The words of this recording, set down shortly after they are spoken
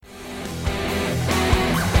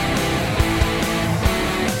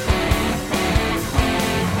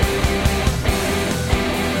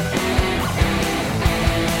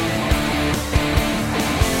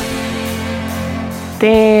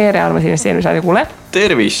tere, armas investeerimisraadi kuule.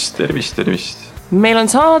 Tervist. Meil on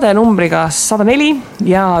saade numbriga 104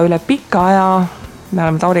 ja üle pika aja me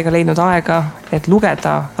oleme Tauriga leidnud aega, et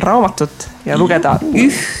lugeda raamatut ja lugeda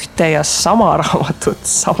ühte ja sama raamatut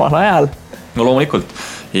samal ajal. No loomulikult.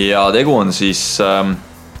 Ja tegu on siis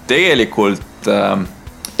tegelikult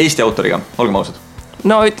Eesti autoriga, olgem ausad.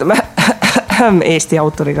 No ütleme Eesti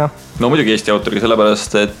autoriga. No muidugi Eesti autoriga,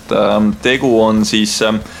 sellepärast, et tegu on siis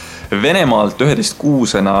Venemaalt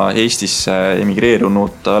 11-kuusena Eestisse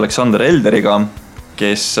emigreerunud Aleksander Elderiga,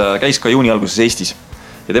 kes käis ka juuni alguses Eestis.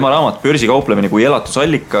 Ja tema raamat Börsikauplemine kui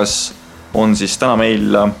elatusallikas on siis täna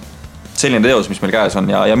meil selline teos, mis meil käes on.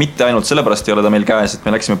 Ja mitte ainult sellepärast ei ole ta meil käes, et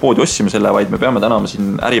me läksime poodi ossime selle, vaid me peame tänama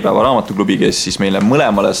siin Äripäeva raamatuklubi, kes siis meile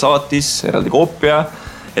mõlemale saatis eraldi koopia,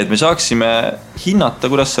 et me saaksime hinnata,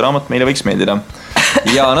 kuidas see raamat meile võiks meeldida.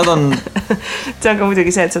 Ja nad on... See on ka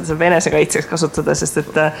muidugi see, et seda saab enesekaitseks kasutada, sest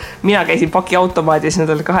et mina käisin pakiautomaadis, nad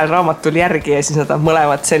olid kahel raamatul järgi ja siis nad on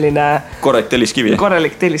mõlemad selline... Korralik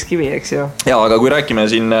telliskivi, eks ju. Ja, aga kui räägime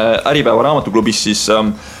siin Äripäeva raamatuklubis, siis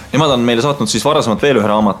nemad on meile saatnud siis varasemalt veel ühe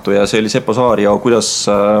raamatu ja see oli Seppo Saarjao, kuidas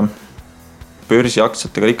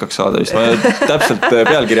börsiaktsiatega rikkaks saada. Vist ma täpselt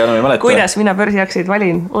pealkirja enam ei mäleta. Kuidas mina börsiaktsiaid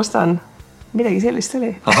valin, ostan... Midagi sellist oli.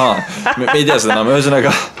 Ahaa, me ei tea seda enam, ühesõnaga.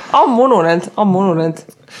 Ammu ununenud.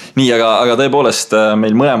 Nii, aga tõepoolest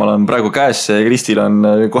meil mõlemal on praegu käes ja Kristil on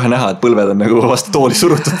kohe näha, et põlved on nagu vastu tooli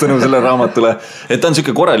surutud tänu selle raamatule. Et ta on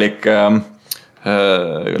selline korralik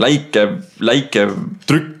läike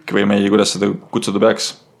trükk või meil, kuidas seda kutsuda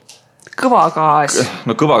peaks? Kõvagaas.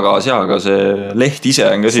 No kõvagaas jah, aga see leht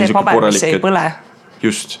ise on ka see paber, mis ei põle.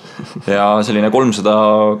 Just. Ja selline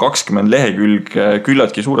 320 lehekülg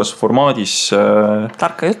küllaltki suures formaadis.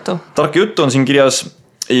 Tarka juttu on siin kirjas.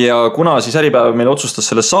 Ja kuna siis Äripäev meile otsustas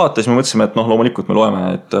selle saate, siis me mõtlesime, et loomulikult me loeme,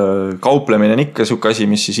 et kauplemine on ikka siuke asi,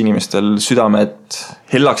 mis siis inimestel südamed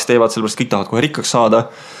hellaks teevad, sellepärast kõik tahavad kohe rikkaks saada.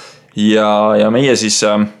 Ja meie siis,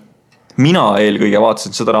 mina eelkõige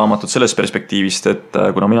vaatasin seda raamatut sellest perspektiivist, et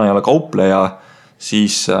kuna mina ei ole kaupleja,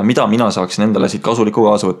 siis mida mina saaksin endale siit kasulikku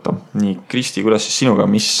kaasa võtta. Nii, Kristi, kuidas siis sinuga,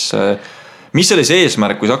 mis oli see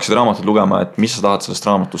eesmärk, kui sa hakkasid raamatut lugema, et mis sa tahad sellest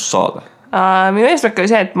raamatust saada? Minu eesmärk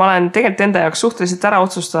oli see, et ma olen tegelikult enda jaoks suhteliselt ära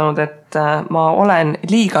otsustanud, et ma olen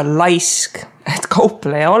liiga laisk, et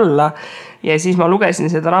kaupleja olla. Ja siis ma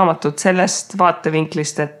lugesin seda raamatut sellest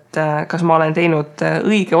vaatevinklist, et kas ma olen teinud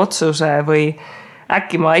õige otsuse või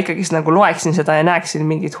äkki ma ikkagi nagu loeksin seda ja näeksin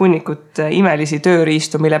mingit hunnikut imelisi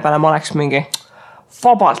tööriistu, mille peale ma oleks mingi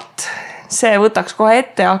vabalt. See võtaks kohe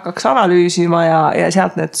ette ja hakkaks analüüsima ja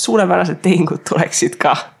sealt need suurepärased tehingud tuleksid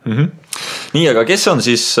ka. Nii, aga kes on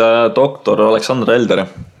siis doktor Aleksander Elder?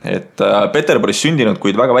 Et Peterburis sündinud,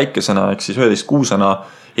 kuid väga väikesena, ehk siis 11-kuusena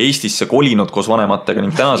Eestisse kolinud koos vanematega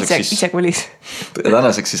ning tänaseks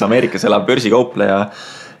siis Ameerikas elab börsikaupleja.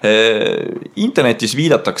 Internetis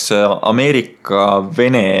viidatakse Ameerika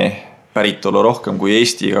Vene päritolu rohkem kui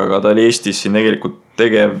Eestiga, aga ta oli Eestis siin tegelikult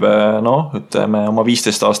tegev, ütleme oma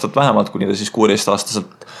 15 aastat vähemalt, kuni ta siis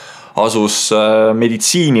 16-aastaselt asus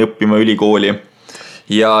meditsiini õppima ülikooli.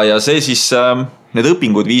 Ja see siis, need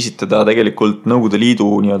õpingud viisid teda tegelikult Nõukogude Liidu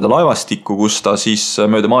nii-öelda laevastikku, kus ta siis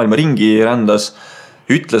mööda maailma ringi rändas,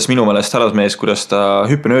 ütles minu meelest härrasmees, kuidas ta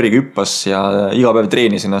hüppenööriga hüppas ja iga päev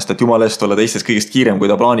treenis ennast, et jumala eest olla teistest kõigest kiirem, kui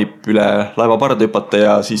ta plaanib üle laeva parda hüpata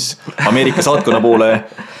ja siis Ameerika saatkonna poole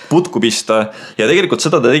putku pista. Ja tegelikult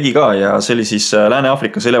seda ta tegi ka ja see oli siis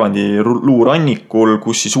Lääne-Afrikas elevandi luurannikul,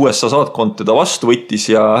 kus siis USA saatkond teda vastu võttis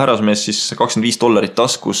ja härrasmees siis $25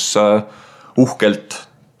 taskus uhkelt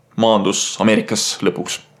maandus Ameerikas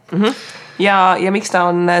lõpuks. Ja miks ta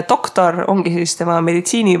on doktor, ongi siis tema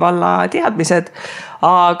meditsiinivalla teadmised,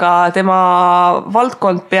 aga tema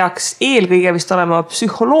valdkond peaks eelkõige vist olema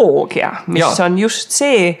psühholoogia, mis on just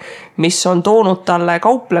see, mis on toonud talle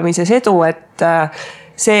kauplemises edu, et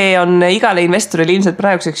see on igale investorile ilmselt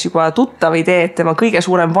praeguseks juba tuttav idee, et tema kõige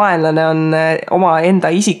suurem vaenlane on oma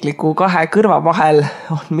enda isikliku kahe kõrva vahel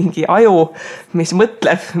on mingi aju, mis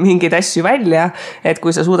mõtleb mingeid asju välja, et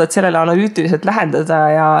kui sa suudad sellele analüütiliselt lähendada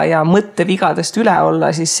ja mõttevigadest üle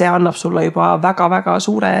olla, siis see annab sulle juba väga-väga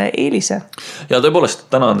suure eelise. Ja tõepoolest,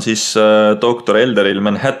 täna on siis doktor Elderil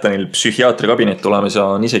Manhattanil psühhiaatri kabinet olemas ja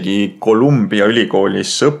on isegi Columbia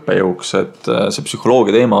ülikoolis õppejõuks, et see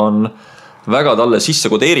psühholoogia teema on väga talle sisse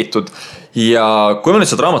kodeeritud ja kui me nüüd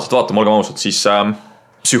seda raamatut vaatame, olgem ausad, siis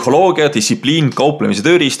psühholoogia, distsipliin, kauplemise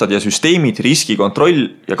tööriistad ja süsteemid, riskikontroll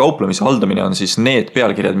ja kauplemise haldamine on siis need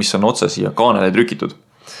pealkirjad, mis on otse siia kaanele trükitud.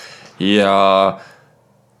 Ja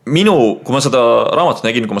kui ma seda raamatut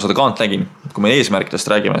nägin, kui ma seda kaant nägin, kui me eesmärkidest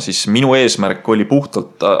räägime, siis minu eesmärk oli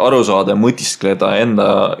puhtalt aru saada ja mõtiskleda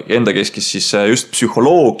enda keskis siis just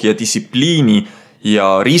psühholoogia, distsipliini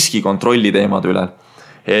ja riskikontrolli teemade üle.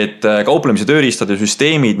 Et kauplemise tööriistade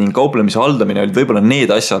süsteemid ning kauplemise haldamine olid võib-olla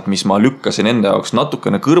need asjad, mis ma lükkasin enda jaoks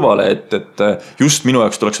natukene kõrvale, et just minu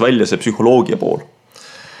jaoks tuleks välja see psühholoogia pool.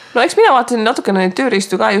 No eks mina vaatasin natukene neid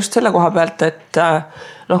tööriistu ka just selle koha pealt, et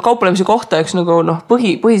kauplemise kohta üks nagu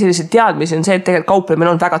põhi sellised teadmisi on see, et tegelikult kauplemine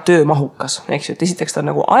on väga töömahukas. Eks ju, et esiteks ta on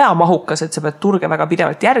nagu ajamahukas, et sa pead turge väga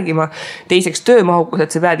pidevalt järgima. Teiseks töömahukas,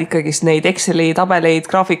 et sa pead ikkagi neid Exceli tabeleid,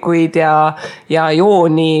 graafikuid ja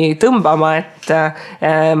jooni tõmbama, et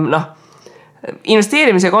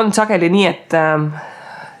investeerimisega on sageli nii, et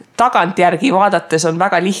tagantjärgi vaadates on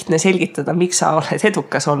väga lihtne selgitada, miks sa oled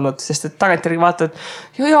edukas olnud, sest et tagantjärgi vaatad,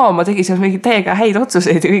 ma tegin seal mingi täiega häid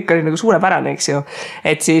otsuseid ja kõik oli nagu suurepärane, eks ju.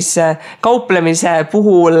 Et siis kauplemise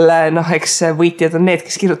puhul, eks võitjad on need,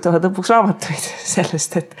 kes kirjutavad lõpuks raamatuid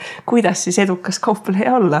sellest, et kuidas siis edukas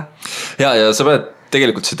kaupleja olla. Ja sa pead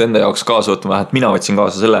tegelikult siit enda jaoks kaasa võtma, et mina võtsin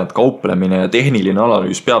kaasa selle, et kauplemine ja tehniline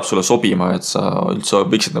analüüs peab sulle sobima, et sa üldse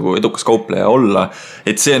võiksid nagu edukas kaupleja olla.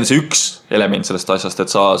 Et see on see üks element sellest asjast,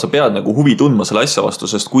 et sa pead nagu huvi tundma selle asja vastu,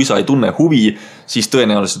 sest kui sa ei tunne huvi, siis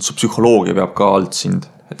tõenäoliselt su psühholoogia peab ka alt sind.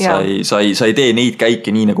 Et sa ei tee neid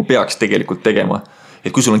käike nii, nagu peaks tegelikult tegema.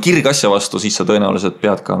 Et kui sul on kirg asja vastu, siis sa tõenäoliselt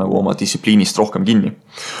pead ka nagu oma distsipliinist rohkem kinni.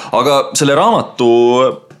 Aga selle raamatu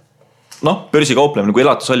börsikauplemine kui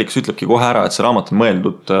elatusallikas ütlebki kohe ära, et see raamat on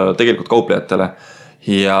mõeldud tegelikult kauplejatele.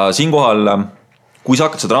 Ja siinkohal, kui sa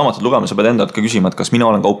hakkad seda raamatut lugema, sa pead endalt ka küsima, et kas mina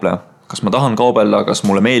olen kaupleja, kas ma tahan kaubelda, kas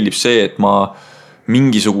mulle meeldib see, et ma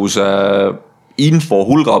mingisuguse info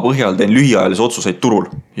hulga põhjal teen lühiajalisi otsuseid turul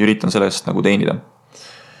ja üritan sellest nagu teenida.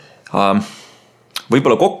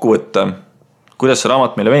 Võib-olla kokkuvõtte, kuidas see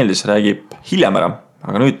raamat meile meeldis, räägib hiljem ära,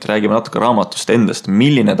 aga nüüd räägime natuke raamatust endast,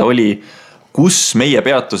 milline ta oli, kus meie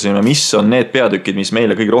peatusime, mis on need peatükid, mis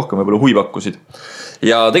meile kõige rohkem võib-olla huvi pakkusid.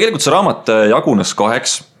 Ja tegelikult see raamat jagunes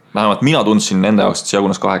 2, vähemalt mina tundsin enda jaoks, et see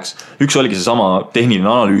jagunes 2. Üks oligi see sama tehniline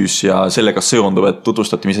analüüs ja sellega seonduv, et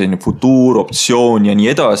tutvustati, mis on futuur, optsioon ja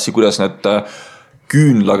nii edasi, kuidas need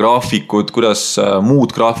küünlagraafikud, kuidas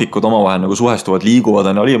muud graafikud omavahel nagu suhestuvad, liiguvad,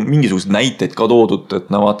 oli mingisugused näiteid ka toodud,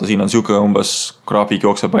 et vaata, siin on siuke umbes graafik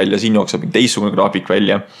jookseb välja, siin jookseb teistsugune graafik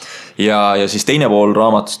välja. Ja siis teine pool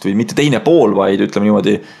raamatust, või mitte teine pool, vaid ütleme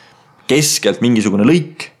niimoodi keskelt mingisugune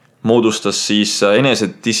lõik moodustas siis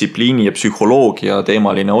enesedistsipliini ja psühholoogia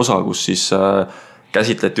teemaline osa, kus siis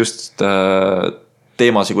käsitlet just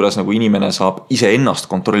teemasi, kuidas nagu inimene saab ise ennast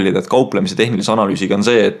kontrollida, et kauplemise tehnilise analüüsiga on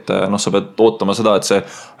see, et sa pead ootama seda, et see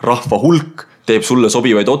rahva hulk teeb sulle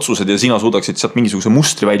sobivaid otsused ja sina suudaksid sealt mingisuguse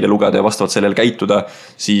mustri välja lugeda ja vastavalt sellel käituda,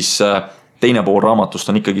 siis teine pool raamatust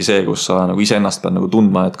on ikkagi see, kus sa nagu ise ennast pead nagu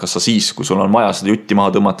tundma, et kas sa siis, kui sul on vaja seda jutti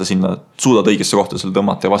maha tõmmata sinna, suudad õigesse kohta selle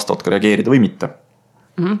tõmmata ja vastavalt ka reageerida või mitte.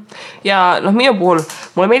 Ja minu puhul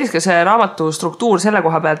mulle meeldis ka see raamatu struktuur selle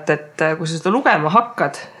koha pealt, et kui sa seda lugema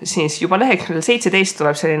hakkad, siis juba leheküljel 17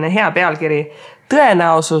 tuleb selline hea pealkiri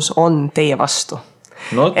tõenäosus on teie vastu.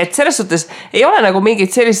 Et selles suhtes ei ole nagu mingit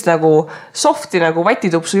sellist nagu softi nagu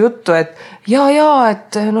vatitupsu juttu, et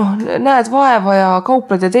et näed vaeva ja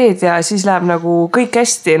kaupled ja teed ja siis läheb nagu kõik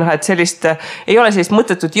hästi, et sellist ei ole sellist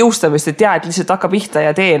mõttetut jõustamist, et et lihtsalt hakka pihta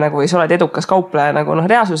ja tee nagu ja sa oled edukas kaupleja, nagu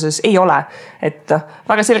reaalsuses ei ole. Et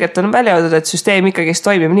väga selgelt on välja öeldud, et süsteem ikkagi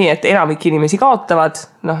toimib nii, et enamik inimesi kaotavad,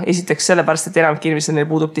 esiteks sellepärast, et enamik inimesi neil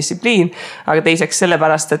puudub distsipliin, aga teiseks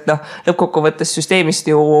sellepärast, et lõppkokkuvõttes süsteemist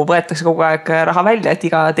ju võetakse kogu aeg raha välja, et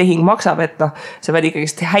iga tehing maksab, et sa pead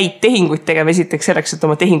ikkagi häid tehinguid tegema esiteks selleks, et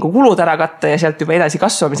oma tehingu kulud ära katta ja sealt juba edasi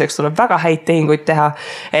kasvamiseks tuleb väga häid tehinguid teha,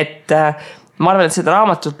 et ma arvan, et seda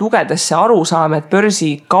raamatut lugedes see aru saame, et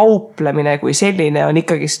börsi kauplemine kui selline on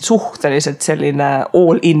ikkagi suhteliselt selline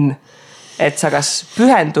all in, et sa kas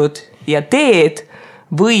pühendud ja teed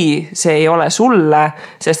või see ei ole sulle,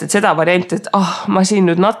 sest et seda varianti, et ma siin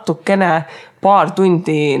nüüd natukene paar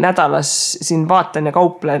tundi nädalas siin vaatan ja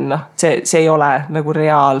kauplen, see ei ole nagu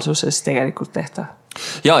reaalsuses tegelikult tehtav.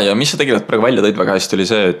 Ja mis sa tegelikult praegu välja tõid väga hästi oli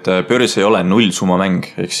see, et börs ei ole nullsumma mäng,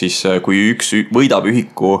 ehk siis kui üks võidab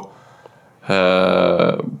ühiku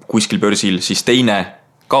kuskil börsil, siis teine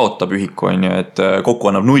kaotab ühiku, et kokku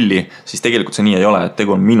annab nulli, siis tegelikult see nii ei ole, et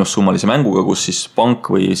tegu on miinussummalise mänguga, kus siis pank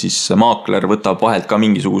või siis maakler võtab vahelt ka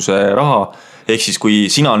mingisuguse raha, ehk siis kui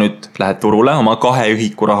sina nüüd lähed turule oma 2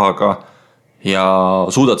 ühiku rahaga ja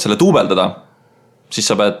suudad selle duubeldada, siis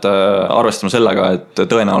sa pead arvestama sellega, et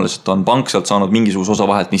tõenäoliselt on pank sealt saanud mingisuguse osa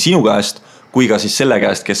vahelt nii sinu käest, kui ka siis selle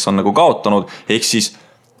käest, kes on nagu kaotanud, ehk siis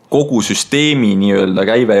kogu süsteemi nii-öelda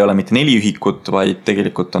käive ei ole mitte 4 ühikut, vaid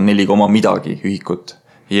tegelikult on 4, midagi ühikut.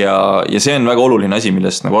 ja see on väga oluline asi,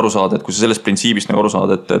 millest nagu aru saada, et kui sa sellest printsiibist nagu aru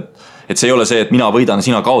saada, et see ei ole see, et mina võidan,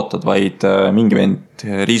 sina kaotad, vaid mingi vend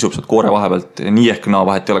riisub sealt koore vahepealt, nii ehk naa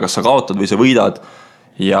vahet ei ole, kas sa kaotad või sa võidad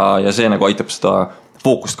ja see nagu aitab seda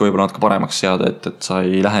fookust ka võib-olla natuke paremaks seada, et sa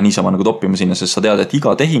ei lähe niisama nagu toppima sinna, sest sa tead, et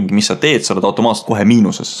iga tehing, mis sa teed, sa oled automaatselt kohe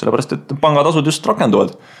miinuses, sellepärast et pangatasud just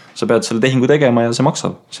rakenduvad. Sa pead selle tehingu tegema ja see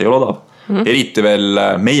maksab, see ei ole odav. Eriti veel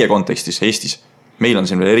meie kontekstis, Eestis. Meil on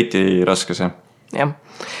siin veel eriti raske see.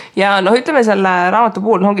 Ja noh, ütleme selle raamatu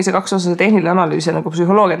puhul ongi see 2 osa tehniline analüüs ja nagu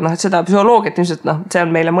psühholoogiat, noh, et seda psühholoogiat ilmselt, noh, see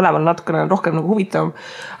on meile mõlemal natukene rohkem nagu huvitav.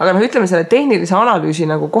 Aga noh, ütleme selle tehnilise analüüsi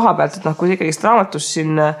nagu koha pealt, et noh, kui ikkagi raamatus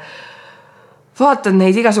siin vaatad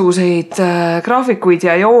neid igasuguseid graafikuid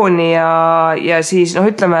ja jooni ja siis noh,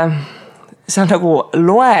 ütleme, sa nagu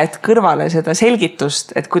loed kõrvale seda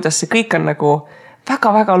selgitust, et kuidas see kõik on nagu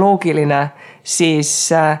väga-väga loogiline, siis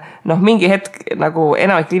noh, mingi hetk nagu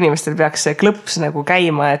enamik inimestel peaks see klõps nagu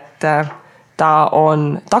käima, et ta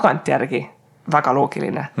on tagantjärgi väga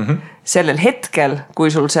loogiline. Sellel hetkel, kui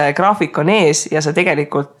sul see graafik on ees ja sa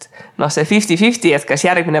tegelikult noh, see 50-50, et kas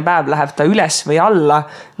järgmine päev läheb ta üles või alla,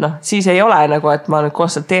 noh, siis ei ole nagu, et ma nüüd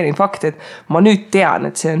konstateerin fakti, et ma nüüd tean,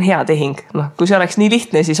 et see on hea tehing. Noh, kui see oleks nii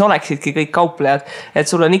lihtne, siis oleksidki kõik kauplejad, et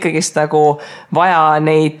sul on ikkagist nagu vaja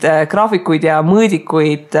neid graafikuid ja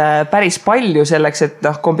mõõdikuid päris palju selleks, et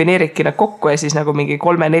noh, kombineeridki nad kokku ja siis nagu mingi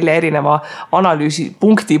 3-4 erineva analüüsi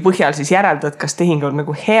punkti põhjal siis järeldad, kas tehing on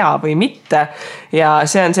nagu hea või mitte. Ja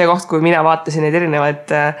see on see koht, kui mina vaatasin neid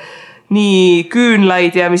erinevaid nii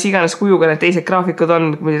küünlaid ja mis iganes kujuga need teised graafikud on,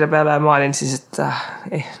 mille peale ma olin siis,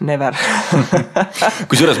 et never.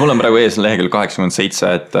 Kusjuures mul on praegu ees lehekülg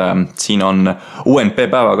 87, et siin on UNP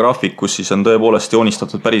päevagraafik, kus siis on tõepoolest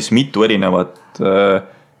joonistatud päris mitu erinevat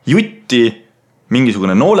jutti,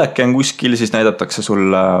 mingisugune nooleke on kuskil, siis näidatakse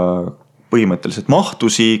sulle põhimõtteliselt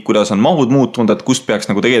mahtusi, kuidas on mahud muutunud, et kust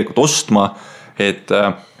peaks nagu tegelikult ostma, et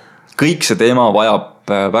kõik see teema vajab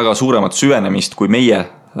väga suuremat süvenemist, kui meie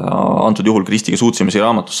antud juhul Kristiga suutsime siia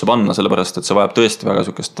raamatusse panna, sellepärast, et see vajab tõesti väga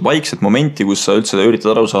sükest vaikset momenti, kus sa üldse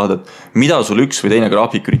üritad aru saada, et mida sul üks või teine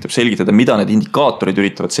graafik üritab selgitada, mida need indikaatorid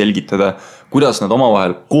üritavad selgitada, kuidas nad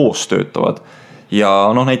omavahel koos töötavad. Ja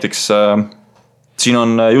noh, näiteks siin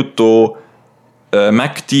on juttu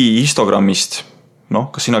MACD histogrammist. Noh,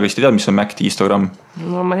 kas sina, Kristi, tead, mis on MACD histogramm?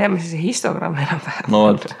 No ma tean, mis see histogramm enam-vähem. No,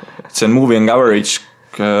 see on moving average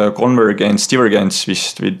convergence, divergence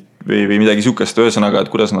vist või midagi sükest, ühesõnaga,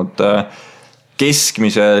 et kuidas nad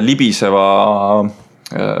keskmise libiseva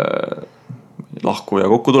lahku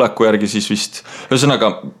ja kokkutuleku järgi siis vist,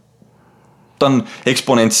 ühesõnaga ta on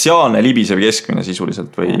eksponentsiaalne libisev keskmine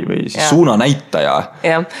sisuliselt või siis suunanäitaja.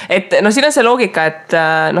 Jah, et no siin on see loogika, et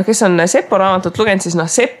noh, kes on Seppo raamatut lugenud, siis noh,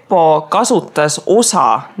 Seppo kasutas osa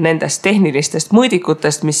nendest tehnilistest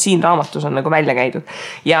mõõdikutest, mis siin raamatus on nagu välja käidud.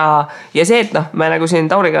 Ja see, et noh, me nagu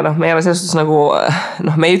siin Tauriga, noh, me ei ole selles suhtes nagu,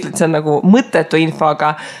 noh, me ei ütle, et see on nagu mõttetu info,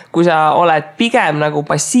 aga kui sa oled pigem nagu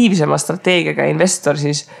passiivsema strateegiaga investor,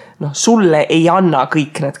 siis noh, sulle ei anna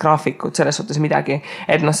kõik need graafikud selles suhtes midagi.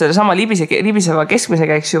 Et noh, selle sama libiseva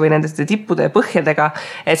keskmisega, eks ju, või nende tippude ja põhjadega,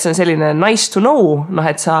 et see on selline nice to know, noh,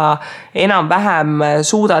 et sa enam-vähem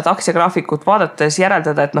suudad aktsiagraafikut vaadates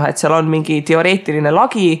järeldada, et noh, et seal on mingi teoreetiline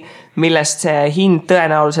lagi, millest see hind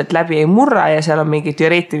tõenäoliselt läbi ei murra ja seal on mingi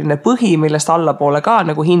teoreetiline põhi, millest allapoole ka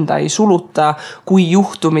nagu hinda ei suluta, kui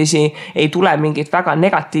juhtumisi ei tule mingit väga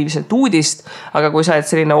negatiivset uudist, aga kui sa oled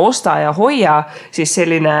selline osta ja hoia, siis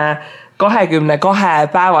selline 22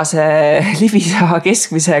 päevase libiseva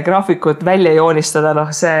keskmise graafikut välja joonistada,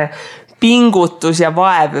 noh see pingutus ja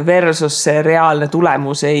vaev versus see reaalne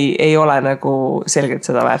tulemus ei ole nagu selgelt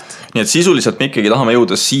seda väärt. Nii et sisuliselt me ikkagi tahame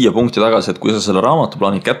jõuda siia punkti tagasi, et kui sa selle raamatu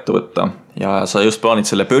plaanid kätte võtta ja sa just plaanid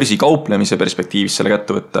selle börsi kauplemise perspektiivis selle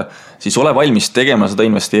kätte võtta, siis ole valmis tegema seda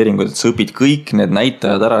investeeringut, et sa õpid kõik need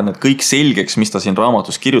näitajad ära, need kõik selgeks, mis ta siin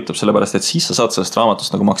raamatus kirjutab, sellepärast et siis sa saad sellest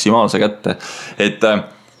raamatust nagu maksimaalse kätte. Et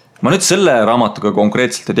ma nüüd selle raamatuga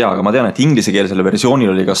konkreetselt ei tea, aga ma tean, et inglisekeelsele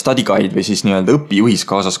versioonil oli ka study guide või siis nii-öelda õpijuhis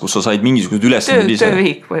kaasas, kus sa said mingisugused ülesanded ise.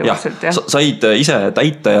 Töövihik põhimõtteliselt, jah. Said ise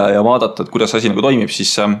täita ja vaadata, et kuidas asi nagu toimib,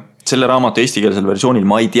 siis selle raamatu eestikeelsel versioonil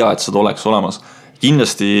ma ei tea, et seda oleks olemas.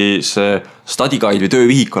 Kindlasti see study guide või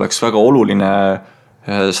töövihik oleks väga oluline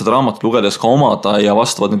seda raamatut lugedes ka omada ja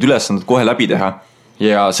vastavad need ülesanded kohe läbi teha.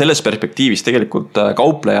 Ja selles perspektiivis tegelikult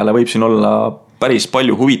kauplejale võib siin olla päris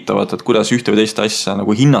palju huvitavat, et kuidas ühte või teist asja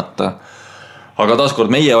nagu hinnata. Aga taaskord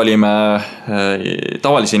meie olime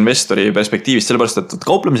tavalise investori perspektiivist, sellepärast, et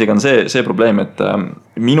kauplemisega on see probleem, et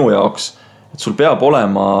minu jaoks, et sul peab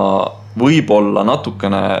olema võib-olla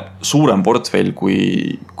natukene suurem portfell,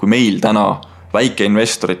 kui meil täna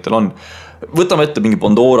väikeinvestoritel on. võtame ette mingi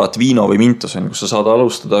Bondorat, Vino või Mintos, kus sa saad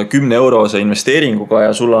alustada 10 eurose investeeringuga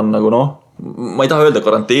ja sul on nagu ma ei taha öelda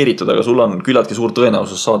garanteeritud, aga sul on küllaltki suur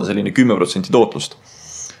tõenäosus saada selline 10% tootlust.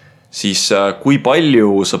 Siis kui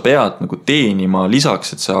palju sa pead nagu teenima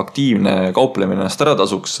lisaks, et see aktiivne kauplemine ennast ära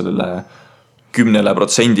tasuks sellele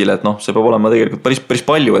 10%-le, et see peab olema tegelikult päris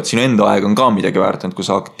palju, et sinu enda aeg on ka midagi väärt, et kui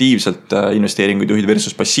sa aktiivselt investeeringuid juhid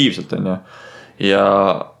versus passiivselt on. Ja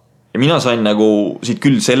mina sain nagu siit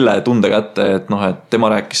küll selle tunde kätte, et tema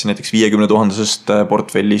rääkis näiteks 50 000-sest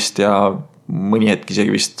portfellist ja mõni hetk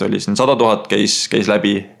isegi vist oli siin 100 000 käis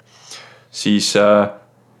läbi. Siis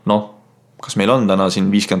kas meil on täna siin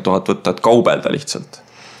 50 000 võtta, et kaubelda lihtsalt?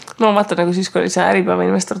 No vaata nagu siis, kui oli see Äripäeva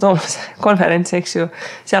investor Toomas konverents, eks ju,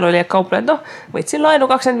 seal oli kauplejad, võtsin laenu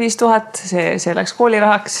 25 000, see läks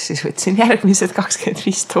koolirahaks, siis võtsin järgmised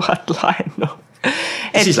 25 000 laenu.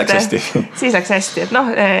 Siis läks hästi. Siis läks hästi,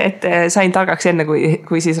 et sain targaks enne,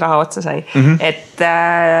 kui siis raha otsa sai. Et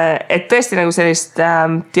tõesti nagu sellist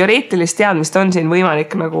teoreetilist teadmist on siin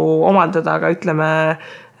võimalik nagu omandada, aga ütleme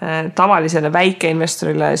tavalisele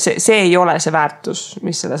väikeinvestorile, see ei ole see väärtus,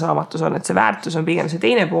 mis selles raamatus on, et see väärtus on pigem see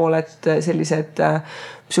teine pool, et sellised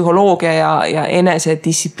psühholoogia ja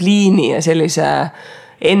enesedistsipliini ja sellise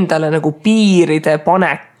endale nagu piiride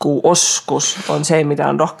paneku oskus on see, mida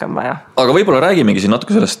on rohkem vaja. Aga võib-olla räägimegi siin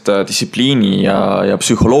natuke sellest distsipliini ja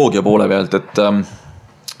psühholoogia poole pealt,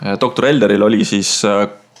 et doktor Elderil oli siis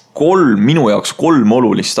minu jaoks 3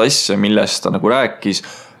 olulist asja, millest ta nagu rääkis.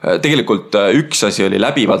 Tegelikult üks asi oli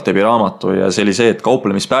läbivalt läbi raamatu ja see oli see, et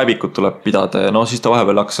kauplemispäevikut tuleb pidada ja siis ta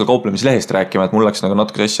vahepeal hakkas kauplemislehest rääkima, et mul läks nagu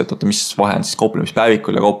natuke asja, et mis vahe on siis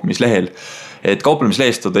kauplemispäevikul ja kauplemislehel. Et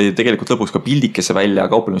kauplemislehest ta tõi tegelikult lõpuks ka pildikese välja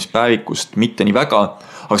kauplemispäevikust mitte nii väga,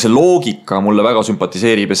 aga see loogika mulle väga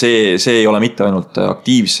sümpatiseerib ja see ei ole mitte ainult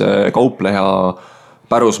aktiivse kaupleja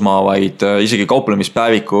pärusmaa, vaid isegi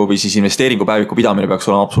kauplemispäeviku või siis investeeringupäeviku pidamine peaks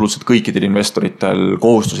olema absoluutselt kõikidel investoritel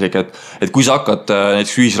kohustuslik, et kui sa hakkad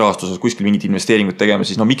näiteks ühisrahastuses kuskil mingit investeeringut tegema,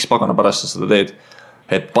 siis miks pagana pärast sa seda teed?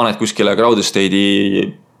 Et paned kuskile crowd estate'i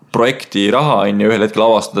projekti raha ja ühel hetkel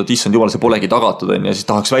avastad, et issand jumal, see polegi tagatud ja siis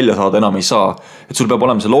tahaks välja saada, enam ei saa. Et sul peab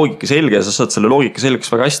olema see loogika selge ja sa saad selle loogika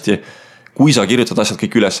selgeks väga hästi, kui sa kirjutad asjad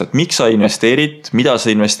kõik üles, et miks sa investeerid, mida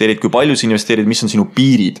sa investeerid, kui palju sa investeerid, mis on sinu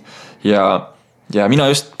piirid ja mina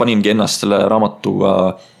just paningi ennast selle raamatuga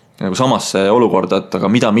nagu samasse olukorda, et aga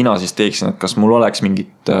mida mina siis teeksin, et kas mul oleks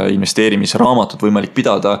mingit investeerimisraamatut võimalik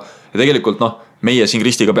pidada ja tegelikult meie siin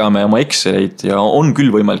Kristiga peame oma Excelid ja on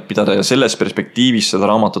küll võimalik pidada ja selles perspektiivis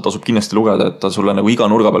seda raamatut tasub kindlasti lugeda, et ta sulle nagu iga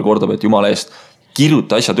nurga peal kordab, et jumala eest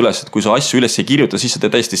kirjuta asjad üles, et kui sa asju üles ei kirjuta, siis sa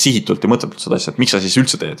teed täiesti sihitult ja mõtletult seda asja, et miks sa siis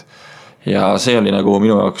üldse teed. Ja see oli nagu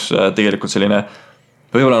minu jaoks tegelikult selline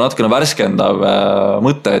võib-olla natukene värskendav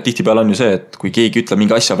mõte, et tihtipeale on ju see, et kui keegi ütleb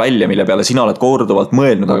mingi asja välja, mille peale sina oled korduvalt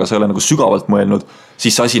mõelnud, aga sa ei ole nagu sügavalt mõelnud,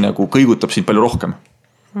 siis see asi nagu kõigutab sind palju rohkem.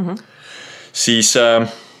 Siis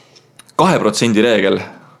 2% reegel,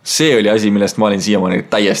 see oli asi, millest ma olin siiamaani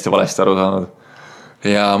täiesti valesti aru saanud.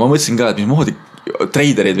 Ja ma mõtlesin ka, et mis moodi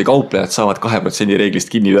treiderid või kauplejad saavad 2% reeglist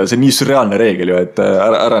kinni peale, see on nii surreaalne reegel ju, et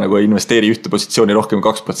ära nagu investeeri ühte positsiooni rohkem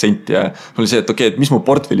 2% ja mul oli see, et et mis mu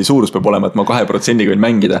portfelli suurus peab olema, et ma 2% võin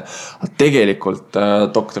mängida. Tegelikult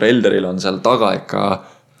doktor Elderil on seal taga ikka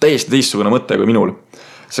täiesti teistsugune mõte kui minul.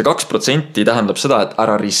 See 2% tähendab seda, et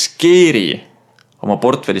ära riskeeri oma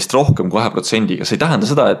portfellist rohkem kui 2%-ga. See ei tähenda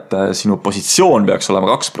seda, et sinu positsioon peaks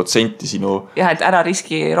olema 2% sinu... Jah, et ära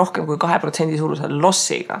riski rohkem kui 2% suuruse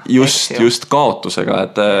lossiga. Just kaotusega.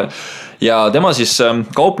 Ja tema siis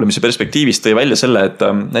kauplemise perspektiivist tõi välja selle, et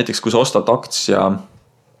näiteks kui sa ostad aktsia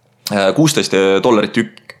 $16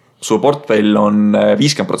 tükk, su portfell on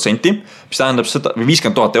 50%, mis tähendab seda, või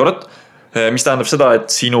 50 000 eurot, mis tähendab seda,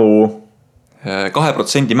 et sinu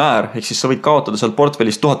 2% määr, ehk siis sa võid kaotada sealt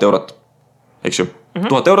portfellist 1000 eurot. Eks ju,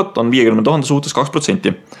 1000 eurot on 50 000 suhtes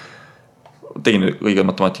 2%. Tegin õige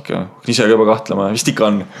matemaatika, ise juba kahtlema, vist ikka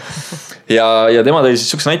on. Ja tema tõi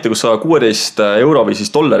siis sükse näite, kus sa 16 euro või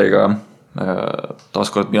siis dollariga,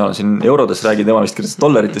 taaskord mina olen siin eurodes räägin, tema vist kirjutas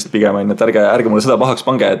dollaritest pigem, et ärge mulle seda pahaks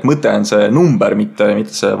pange, et mõte on see number, mitte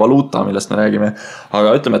see valuuta, millest me räägime.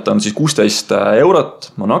 Aga ütleme, et on siis 16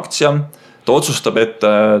 eurot, on aktsia, ta otsustab, et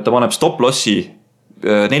ta paneb stop-lossi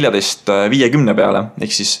 14.50 peale,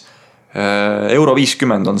 ehk siis euro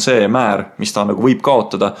 50 on see määr, mis ta nagu võib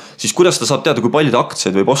kaotada, siis kuidas ta saab teada, kui palju ta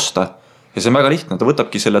aktsiaid võib osta. Ja see on väga lihtne, ta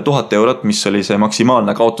võtabki selle 1000 eurot, mis oli see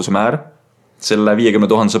maksimaalne kaotuse määr selle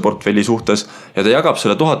 50 000 portfelli suhtes ja ta jagab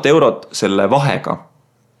selle 1000 eurot selle vahega.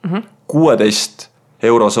 16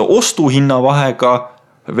 eurose ostuhinna vahega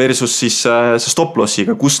versus siis see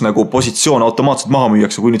stop-lossiga, kus nagu positsioon automaatselt maha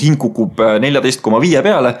müüakse, kui nüüd hind kukub 14,5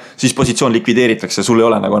 peale, siis positsioon likvideeritakse, sul ei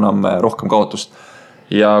ole nagu enam rohkem kaotust.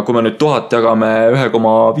 Ja kui me nüüd 1000 jagame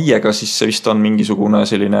 1,5-ga, siis see vist on mingisugune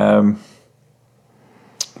selline,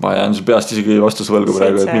 ma jään peast isegi vastusvõlgu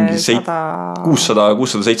praegu, et mingi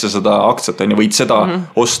 600-700 aktsiat on ja võid seda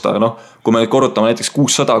osta. No, kui me korrutame näiteks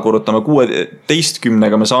 600, korrutame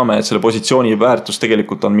 16-ga, me saame, et selle positsiooni väärtus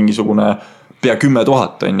tegelikult on mingisugune pea 10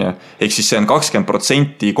 000 on ja. Ehk siis see on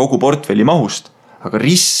 20% kogu portfelli mahust, aga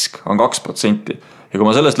risk on 2%. Ja kui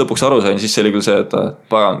ma sellest lõpuks aru sain, siis see oli küll see, et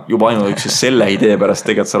juba ainuüksi selle idee pärast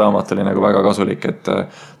tegelikult see raamat oli nagu väga kasulik, et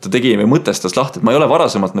ta tegi või mõtestas lahti, et ma ei ole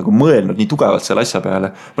varasemalt nagu mõelnud nii tugevalt selle asja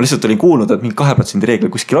peale. Ma lihtsalt olin kuulnud, et mingi 2%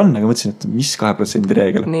 reegel kuskil on, aga mõtlesin, et mis 2%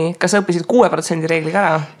 reegel. Nii, kas sa õppisid 6% reegliga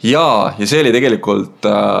ära? Ja see oli tegelikult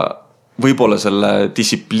võib-olla selle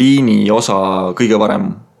distsipliini osa kõige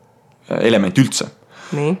varem element üldse.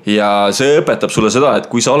 Nii. Ja see õpetab sulle seda, et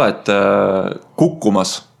kui sa oled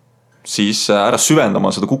kukkumas, siis ära süvendama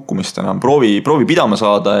seda kukkumist enam, proovi pidama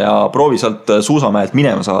saada ja proovi sealt suusamäelt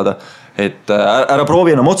minema saada, et ära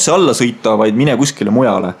proovi enam otse alla sõita, vaid mine kuskile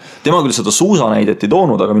mujale. Tema küll seda suusanäidet ei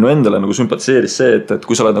toonud, aga minu endale nagu sümpatiseeris see, et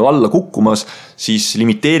kui sa oled nagu alla kukkumas, siis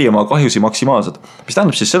limiteeri oma kahjusi maksimaalselt. Mis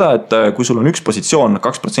tähendab siis seda, et kui sul on üks positsioon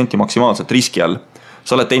 2% maksimaalselt riski all,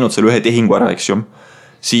 sa oled teinud selle ühe tehingu ära, eks ju,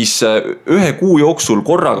 siis ühe kuu jooksul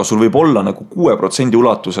korraga sul võib olla nagu 6%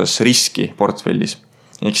 ulatuses riski portfellis.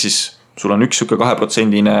 Ehk siis sul on üks siuke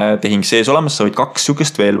 2% tehing sees olemas, sa võid 2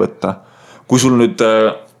 siukest veel võtta. Kui sul nüüd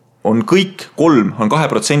on kõik 3 on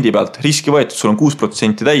 2% pealt riski võetud, sul on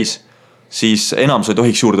 6% täis, siis enam sa ei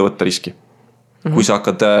tohiks juurde võtta riski. Kui sa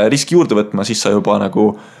hakkad riski juurde võtma, siis sa juba nagu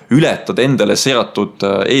ületad endale seatud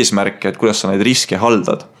eesmärke, et kuidas sa neid riske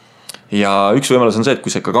haldad. Ja üks võimalus on see, et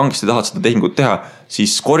kui sa ikka kangesti tahad seda tehingut teha,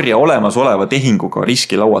 siis korja olemasoleva tehinguga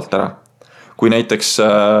riski laualt ära. Kui näiteks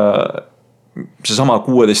see sama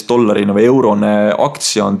 $16 või eurone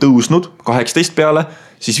aktsia on tõusnud 18 peale,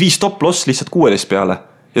 siis 5 stop loss lihtsalt 16 peale.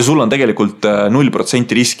 Ja sul on tegelikult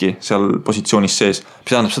 0% riski seal positsioonis sees.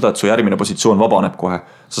 Mis tähendab seda, et su järgmine positsioon vabaneb kohe.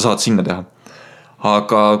 Sa saad sinna teha.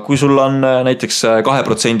 Aga kui sul on näiteks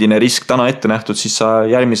 2% risk täna ette nähtud, siis sa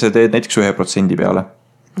järgmise teed näiteks 1% peale.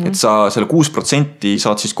 Et sa selle 6%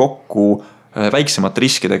 saad siis kokku väiksemate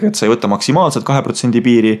riskidega, et sa ei võta maksimaalselt 2%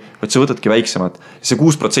 piiri, vaid sa võtadki väiksemat. See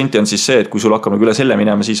 6% on siis see, et kui sul hakkab üle selle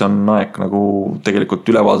minema, siis on aeg nagu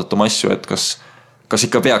tegelikult üle vaadata oma asju, et kas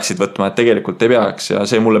ikka peaksid võtma, et tegelikult ei peaks. Ja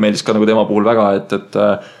see mulle meeldis ka nagu tema puhul väga, et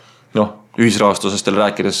ühisrahastusest teile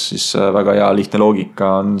rääkides siis väga hea lihtne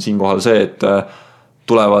loogika on siinkohal see, et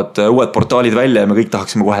tulevad uued portaalid välja ja me kõik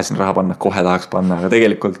tahaksime kohe siin raha panna, kohe tahaks panna, aga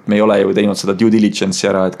tegelikult me ei ole ju teinud seda due diligence'i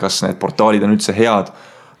ära, et kas need portaalid on üldse head,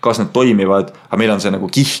 kas need toimivad, aga meil on see nagu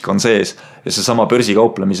kihk on sees ja see sama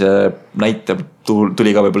börsikauplemise näite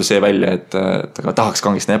tuli ka võib-olla see välja, et tahaks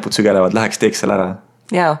kangesti näpud sügelevad, läheks teeks selle ära.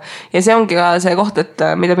 Ja see ongi ka see koht, et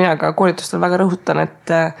mida mina ka koolitustel väga rõhutan,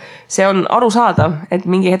 et see on arusaadav, et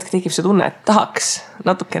mingi hetk tekib see tunne, et tahaks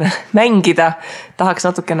natukene mängida, tahaks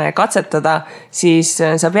natukene katsetada, siis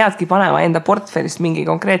sa peadki panema enda portfellist mingi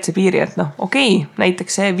konkreetse piiri, et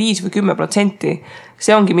näiteks see 5 või 10%,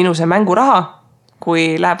 see ongi minu see mänguraha.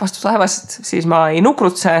 Kui läheb vastu taevast, siis ma ei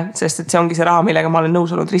nukrutse, sest et see ongi see raha, millega ma olen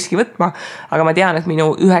nõus olnud riski võtma, aga ma tean, et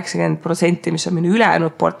minu 90%, mis on minu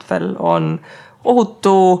ülejäänud portfell, on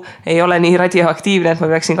ohutu, ei ole nii radioaktiivne, et ma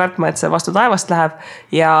peaksin kartma, et see vastu taevast läheb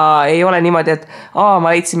ja ei ole niimoodi, et ma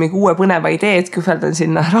leidsin mingi uue põneva idee, et kühveldan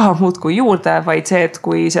sinna raha muudkui juurde, vaid see, et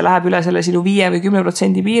kui see läheb üle selle sinu 5 või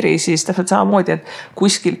 10% piiri, siis täpselt samamoodi, et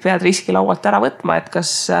kuskilt pead riski laualt ära võtma, et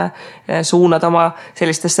kas suunad oma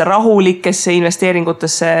sellistesse rahulikesse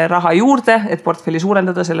investeeringutesse raha juurde, et portfelli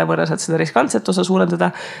suurendada, selle võrra saad seda riskantset osa suurendada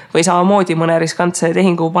või samamoodi mõne riskantse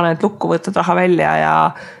tehingu paned lukku, võtad raha välja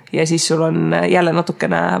ja siis sul on jälle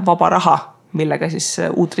natukene vaba raha, millega siis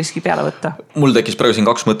uut riski peale võtta. Mul tekkis praegu siin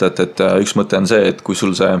 2 mõtet, et üks mõte on see, et kui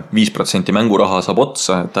sul see 5% mänguraha saab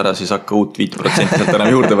otsa, et ära siis hakka uut 5% sealt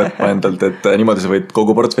enam juurde võtma endalt, et niimoodi sa võid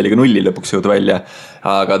kogu portfelliga nulli lõpuks jõuda välja.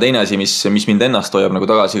 Aga teine asi, mis mind ennast hoiab nagu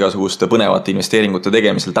tagasi igasuguste põnevate investeeringute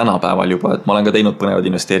tegemisel tänapäeval juba, et ma olen ka teinud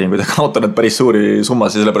põnevad investeeringuid ja kaotanud päris suuri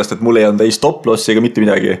summasid, sellepärast et mul ei olnud ei stop loss ega mitte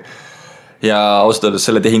midagi. Ja ausalt öeldes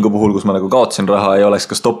selle tehingu puhul, kus ma nagu kaotsin raha, ei oleks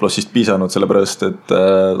ka stop-lossist piisanud, sellepärast et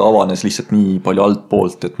avanes lihtsalt nii palju alt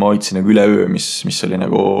poolt, et ma hoidsin nagu üle öö, mis oli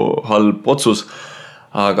nagu halb otsus.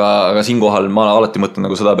 Aga siinkohal ma alati mõtlen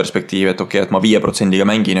nagu seda perspektiivi, et okei, et ma 5%-ga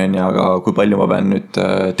mängin, aga kui palju ma pean nüüd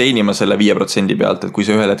teenima selle 5% pealt, et kui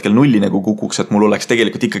see ühel hetkel nulli nagu kukuks, et mul oleks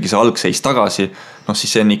tegelikult ikkagi see algseis tagasi,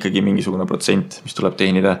 siis see on ikkagi mingisugune protsent, mis tuleb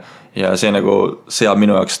teenida. Ja see nagu seab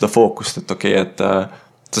minu jaoks seda fookust, et okei, et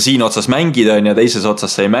sa siin otsas mängid ja teises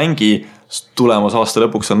otsas sa ei mängi, tulemus aasta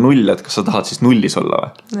lõpuks on 0, et kas sa tahad siis 0 olla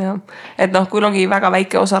või? Jah, et kui ongi väga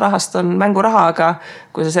väike osa rahast on mänguraha, aga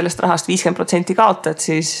kui sa sellest rahast 50% kaotad,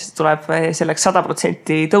 siis tuleb selleks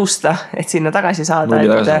 100% tõusta, et sinna tagasi saada.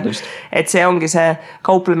 Et see ongi see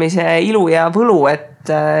kauplemise ilu ja võlu, et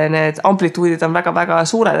need amplituudid on väga-väga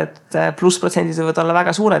suured, et plussprotsendid võivad olla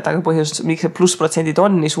väga suured, aga põhjus, miks see plussprotsendid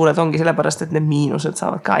on nii suured, ongi sellepärast, et need miinused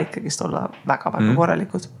saavad ka ikkagist olla väga-väga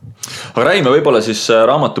korralikud. Aga räägime võib-olla siis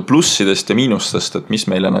raamatu plussidest ja miinustest, et mis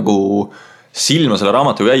meile nagu silma selle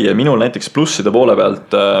raamatuga jäi ja minul näiteks plusside poole pealt,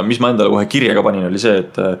 mis ma endale kohe kirjaga panin, oli see,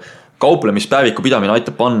 et kauplemispäeviku pidamine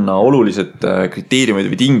aitab panna olulised kriteeriumid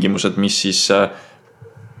või tingimused, mis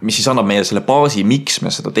siis annab meie selle baasi, miks me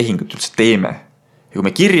seda tehingut üldse teeme. Ja kui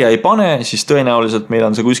me kirja ei pane, siis tõenäoliselt meil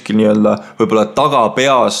on see kuskil nii-öelda võib-olla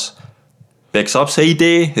tagapeas peksab see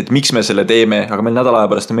idee, et miks me selle teeme, aga meil nädala aja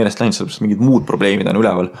pärast on meelest läinud, sellepärast mingid muud probleemid on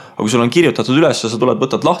üleval. Aga kui sul on kirjutatud üles ja sa tuled,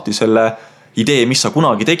 võtad lahti selle idee, mis sa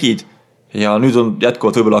kunagi tegid ja nüüd on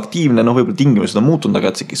jätkuvalt võib-olla aktiivne, võib-olla tingimused on muutunud,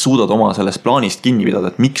 aga et sa suudad oma sellest plaanist kinni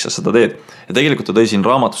pidada, et miks sa seda teed. Ja tegelikult ta tõi siin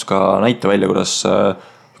raamatus ka näite välja, kuidas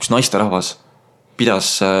üks naisterahvas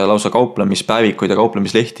pidas lausa kauplemispäevikuid ja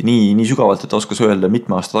kauplemislehti nii sügavalt, et ta oskas öelda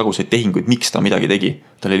mitme aasta taguseid tehinguid, miks ta midagi tegi.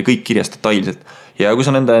 Tal oli kõik kirjas detailselt. Ja kui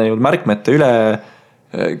sa nende märkmete üle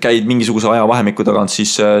käid mingisuguse aja vahemiku tagant,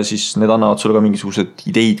 siis need annavad sulle ka mingisugused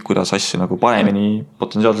ideid, kuidas asju nagu paremini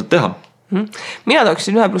potentsiaalselt teha. Mina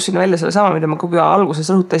tooksin ühe plussina välja selle sama, mida ma juba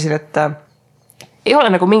alguses rõhutasin, et ei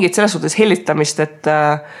ole nagu mingit selles suhtes hellitamist, et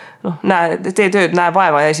tee tööd, näe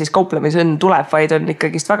vaeva ja siis kauplemisõnn tuleb, vaid on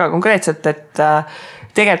ikkagist väga konkreetselt, et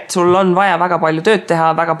tegelikult sul on vaja väga palju tööd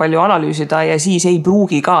teha, väga palju analüüsida ja siis ei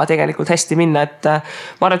pruugi ka tegelikult hästi minna, et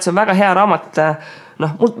ma arvan, et see on väga hea raamat.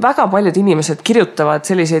 Väga paljud inimesed kirjutavad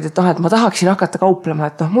selliseid, et ma tahaksin hakata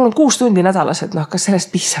kauplema, et mul on 6 tundi nädalas, et kas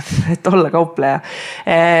sellest piisab, et olla kaupleja.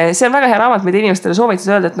 See on väga hea raamat, mida inimestele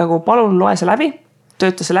soovitada öelda, et palun loe see läbi,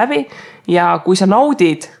 tööta see läbi ja kui sa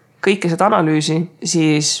naudid kõike seda analüüsi,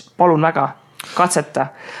 siis palun väga katseta.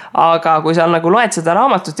 Aga kui sa loed seda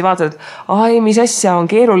raamatut ja vaatad, et mis asja on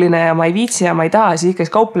keeruline ja ma ei viitsi ja ma ei taha, siis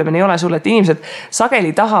ikkagi kauplemine ei ole sulle, et inimesed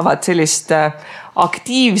sageli tahavad sellist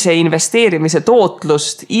aktiivse investeerimise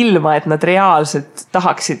tootlust ilma, et nad reaalselt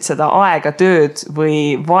tahaksid seda aega, tööd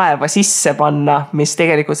või vaeva sisse panna, mis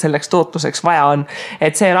tegelikult selleks tootluseks vaja on.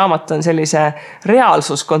 Et see raamat on sellise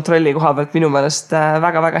reaalsuskontrolli koha pealt minu meelest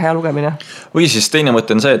väga-väga hea lugemine. Või siis teine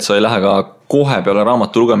mõte on see, et sa ei lähe ka kohe peale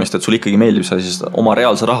raamatu lugemist, et sul ikkagi meeldib sa siis oma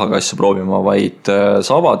reaalse rahaga asja proovima, vaid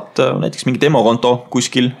sa avad näiteks mingi demokonto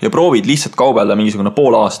kuskil ja proovid lihtsalt kaubelda mingisugune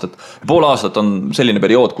pool aastat. Pool aastat on selline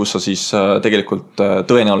periood, kus sa siis tegelikult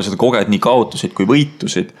tõenäoliselt koged nii kaotusid kui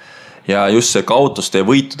võitusid. Ja just see kaotuste ja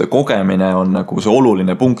võitude kogemine on nagu see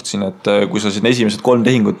oluline punkt siin, et kui sa siin esimesed 3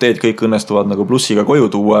 tehingut teed, kõik õnnestuvad nagu plussiga koju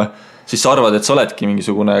tuua, siis sa arvad, et sa oledki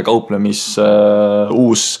mingisugune kauplemis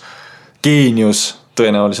uus geenius,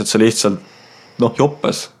 tõenäoliselt sa lihtsalt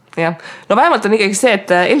joppes. Ja. Vähemalt on ikkagi see, et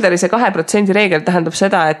Eldari see 2% reegel tähendab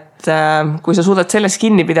seda, et kui sa suudad sellest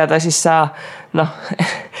kinni pidada, siis sa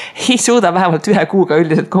ei suuda vähemalt 1 kuuga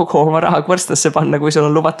üldiselt kogu oma raha korstasse panna, kui sul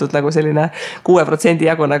on lubatud nagu selline 6%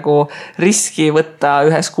 jagu nagu riski võtta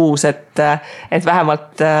 1 kuus, et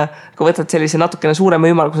vähemalt kui võtad sellise natukene suurema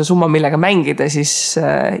ümmarguse summa, millega mängida, siis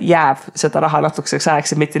jääb seda raha natukeseks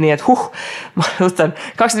ajaks, et mitte nii, et ma võtan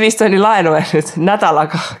 25 tonni laenu ja nüüd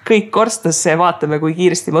nädalaga kõik korstasse ja vaatame, kui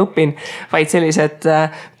kiiresti ma õpin, vaid sellised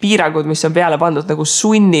piirangud, mis on peale pandud, nagu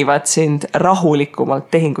sunnivad sind rahulikumalt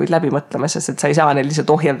tehinguid läbi mõtlema, sest et sa ei saa neil lihtsalt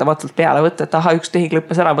ohjeldamatult peale võtta, et üks tehing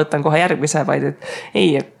lõppes ära, võtan kohe järgmise, vaid et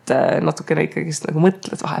ei, et natukene ikkagist nagu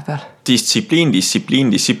mõtled vahepeal. Distsipliin.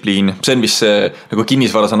 See on vist nagu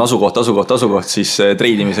kinnisvaras on asukoht, siis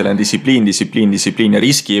treidimisel on distsipliin ja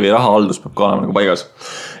riski või rahahaldus peab ka olema nagu paigas.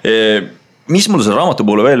 Mis mulle selle raamatu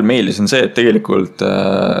poole veel meeldis on see, et tegelikult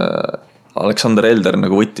Alexander Elder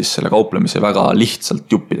nagu võttis selle kauplemise väga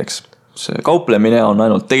lihtsalt juppideks. See kauplemine on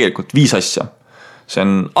ainult tegelikult 5 asja. See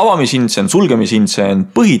on avamishind, see on sulgemishind, see on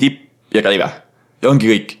põhitipp ja käive. Ja ongi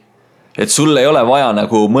kõik. Et sul ei ole vaja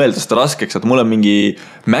nagu mõelda seda raskeks, et mul on mingi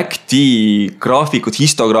MACD graafikud,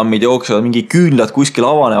 histogrammid jooksevad, mingi küünlad kuskil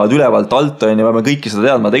avanevad ülevalt alt ja me kõiki seda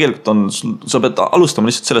teadma. Tegelikult sa pead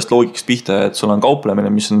alustama lihtsalt sellest loogikast pihta, et sul on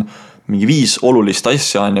kauplemine, mis on mingi 5 olulist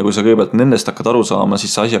asja ja kui sa kõigepealt nendest hakkad aru saama,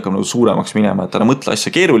 siis see asi hakkab nagu suuremaks minema, et ära mõtle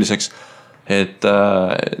asja keeruliseks, et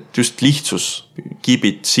just lihtsus, keep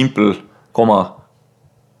it simple, ma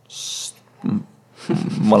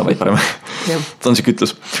olen vaid parem. Ta on siuke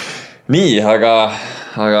ütlus. Nii,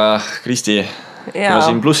 aga Kristi, kui me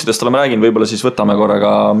siin plussidest oleme rääginud, võib-olla siis võtame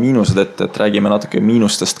korraga miinused ette, et räägime natuke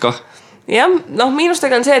miinustest kah. jah, noh,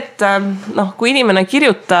 miinustega on see, et noh, kui inimene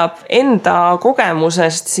kirjutab enda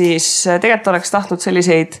kogemusest, siis tegelikult oleks tahtnud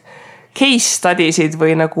selliseid case studies'id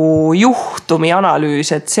või nagu juhtumi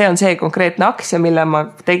analüüs, et see on see konkreetne aktsia, mille ma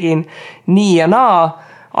tegin nii ja naa,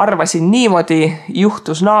 arvasin niimoodi,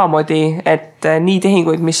 juhtus naamoodi, et nii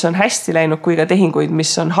tehinguid, mis on hästi läinud, kui ka tehinguid,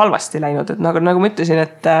 mis on halvasti läinud. Et nagu ma ütlesin,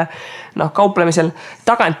 et noh, kauplemisel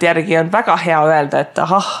tagantjärgi on väga hea öelda, et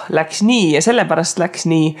ahah, läks nii ja sellepärast läks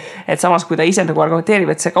nii. Et samas, kui ta ise nagu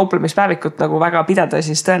argumenteerib, et see kauplemispäevikut nagu väga pidada,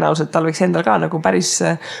 siis tõenäoliselt tal võiks endal ka nagu päris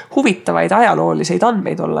huvitavaid ajalooliseid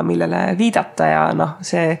andmeid olla, millele viidata ja noh,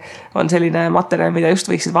 see on selline materjal, mida just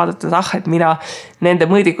võiksid vaadata, et et mina nende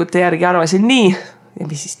mõõdikute järgi arvasin nii, ja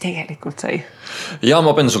mis siis tegelikult sai? Ja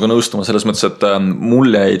ma pean sinuga nõustuma selles mõttes, et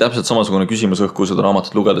mul jäi täpselt samasugune küsimus õhku seda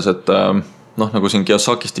raamatut lugedes, et noh, nagu siin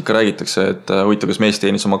Kiyosakist ikka räägitakse, et huvitav, kas mees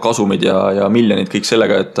teenis oma kasumid ja miljonid kõik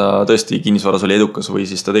sellega, et ta tõesti kinnisvaras oli edukas või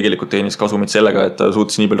siis ta tegelikult teenis kasumid sellega, et ta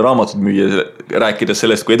suutis nii palju raamatut müüa, rääkides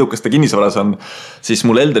sellest, kui edukas ta kinnisvaras on, siis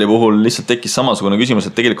mul Elderi puhul lihtsalt tekkis samasugune küsimus,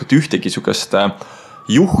 et tegelikult ühtegi sükest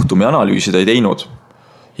juhtumi analüüsida ei teinud.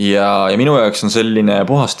 Ja minu jaoks on selline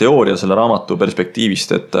puhas teooria selle raamatu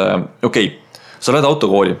perspektiivist, et okei, sa lähed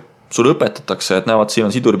autokooli, sulle õpetatakse, et näevad, siin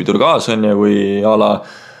on siduripidur gaas on ja kui ala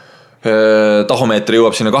tahomeetri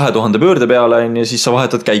jõuab sinna 2000 pöörde peale ja siis sa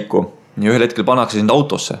vahetad käiku ja ühel hetkel pannakse sind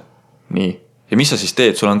autosse. Nii. Ja mis sa siis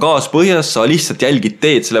teed? Sul on gaas põhjas, sa lihtsalt jälgid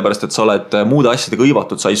teed, sellepärast et sa oled muude asjadega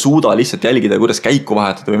hõivatud, sa ei suuda lihtsalt jälgida, kuidas käiku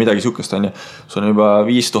vahetada või midagi sükest on ja sul on juba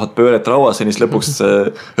 5000 pööret rauas ja siis lõpuks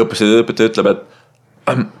õpetaja ütleb, et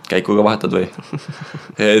käikuga vahetad või?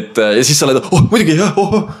 Ja siis sa oled, muidugi, jah,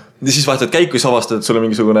 ja siis vahetad käiku ja siis avastad, et sul on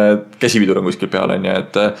mingisugune käsipidur on kuskil peal, on ja,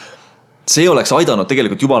 et see oleks aidanud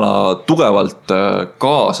tegelikult jumala tugevalt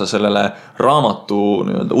kaasa sellele raamatu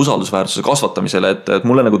usaldusväärsuse kasvatamisele, et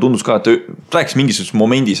mulle nagu tundus ka, et rääkis mingisuguses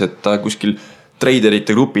momendis, et ta kuskil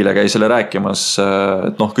traderite grupile käi selle rääkimas,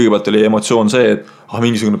 et noh, kõigepealt oli emotsioon see, et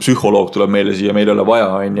mingisugune psühholoog tuleb meile siia, meil ei ole vaja,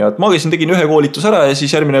 ja et ma käisin, tegin ühe koolitus ära ja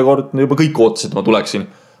siis järgmine kord juba kõik ootasid, et ma tuleksin.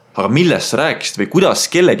 Aga millest sa rääkisid või kuidas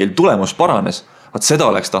kellelgi tulemus paranes? Vaat seda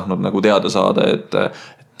oleks tahtnud nagu teada saada, et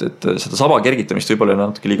seda saba kergitamist võib-olla on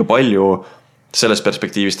natuke liiga palju selles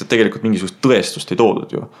perspektiivist, et tegelikult mingisugust tõestust ei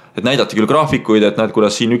toodud ju. Et näidati küll graafikuid, et näed,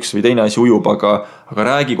 kuidas siin üks või teine asi ujub, aga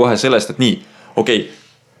räägi kohe sellest, et nii, okei,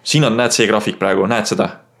 siin on, näed see graafik praegu, näed seda.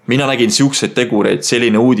 Mina nägin siukseid tegureid,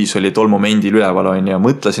 selline uudis oli tol momendil üleval on ja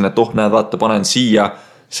mõtlesin, et näed, vaata, panen siia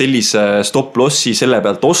sellise stop-lossi, selle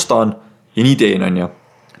pealt ostan ja nii teen on ja.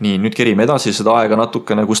 Nii, nüüd kerime edasi seda aega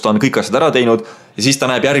natukene, kus ta on kõik asjad ära teinud ja siis ta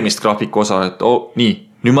näeb järgmist graafiku osa, et nii,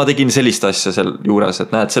 nüüd ma tegin sellist asja seal juures, et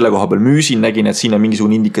näed, selle koha peal müüsin, nägin, et siin on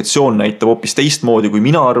mingisugune indikatsioon, näitab hoopis teistmoodi, kui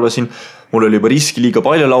mina arvasin. Mul oli juba riski liiga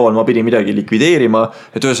palju laual, ma pidin midagi likvideerima,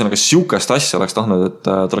 et ühesõnaga siukest asja oleks tahtnud, et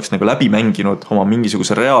ta oleks nagu läbi mänginud oma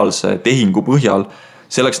mingisuguse reaalse tehingu põhjal.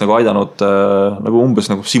 See oleks nagu aidanud nagu umbes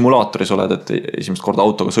nagu simulaatoris oled, et esimest korda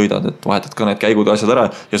autoga sõidad, et vahetad ka need käigud ja asjad ära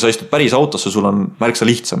ja sa istud päris autosse, sul on märksa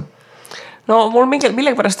lihtsam. No mul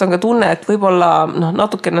millegipärast on ka tunne, et võib-olla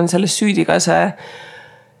natukene on selles süüdi ka see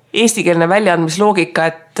eestikeelne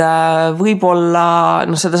väljaandmisloogika, et võib-olla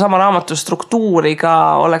seda sama raamatu struktuuri ka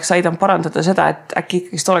oleks aidanud parandada seda, et äkki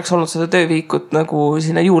ikkagist oleks olnud seda töövihikut nagu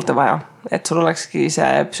sinna juurde vaja. Et sul olekski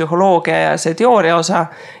see psühholoogia ja see teooria osa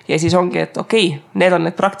ja siis ongi, et okei, need on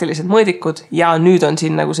need praktilised mõõdikud ja nüüd on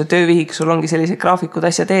siin nagu see töövihik, sul ongi sellised graafikud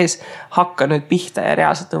asjad ees, hakka nüüd pihta ja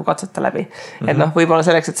reaalselt nagu katseta läbi. Et võib-olla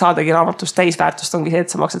selleks, et saadagi raamatust täisväärtust ongi see,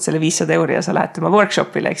 et sa maksad selle 500 € ja sa lähed tema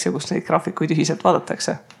workshopile, eks ju, kus neid graafikuid ühiselt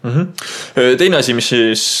vaadatakse. Teine asi, mis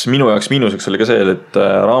siis minu jaoks miinuseks oli ka see, et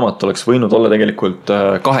raamat oleks võinud olla tegelikult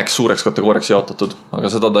 2 suureks kategooriaks jaotatud,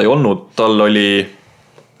 aga seda ta ei olnud, tal oli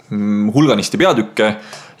hulganisti peatükke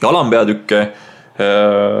ja alampeatükke,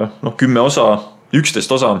 10 osa,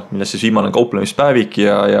 11 osa, millest siis viimane kauplemispäevik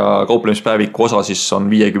ja kauplemispäeviku osa siis on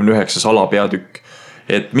 59 alapeatükk.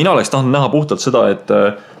 Et mina oleks tahtnud näha puhtalt seda, et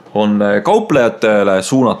on kauplejatele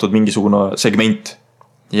suunatud mingisugune segment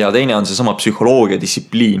ja teine on see sama psühholoogia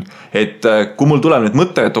distsipliin. Et kui mul tuleb nüüd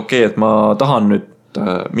mõte, et okei, et ma tahan nüüd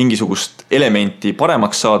mingisugust elementi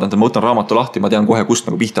paremaks saada, et ma võtan raamatu lahti, ma tean kohe kust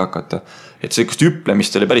nagu pihta hakata. Et sellist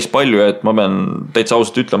hüplemist oli päris palju, et ma pean täitsa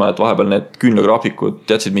ausalt ütlema, et vahepeal need küünlagraafikud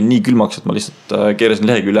jätsid mind nii külmaks, et ma lihtsalt keerasin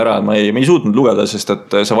lehekülje ära, et ma ei suutnud lugeda, sest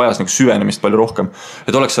et see vajas nagu süvenemist palju rohkem.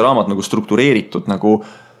 Et oleks see raamat nagu struktureeritud nagu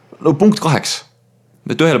punkt 2.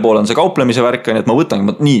 Et ühel pool on see kauplemise värk, et ma võtan,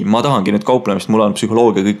 ma tahangi nüüd kauplemist, mul on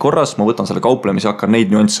psühholoogia kõik korras, ma võtan selle kauplemise ja hakkan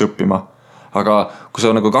neid nüansse õppima. Aga kui sa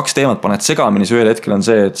nagu 2 teemat paned segamini, siis ühel hetkel on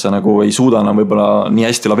see, et sa nagu ei suuda enam võib-olla nii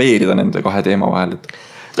hästi laveerida nende 2 teema vahel.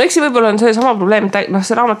 No eks see võib-olla on see sama probleem, et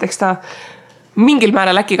see raamat, eks ta mingil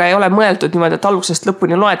määral äkki ka ei ole mõeldud niimoodi, et algusest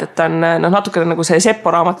lõpuni loed, et ta on natukene nagu see Seppo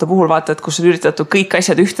raamatu puhul vaata, et kus on üritatud kõik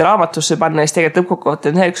asjad ühte raamatusse panna ja siis tegelikult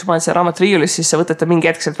lõppkokkuvõttes, kui sa paned see raamatu riiulis, siis sa võtad mingi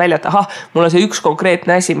hetk sealt välja, et ahah, mul on see üks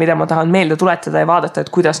konkreetne asi, mida ma tahan meelde tuletada ja vaadata,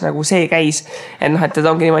 et kuidas nagu see käis. Et ta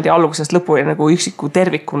ongi niimoodi algusest lõpuni nagu üksiku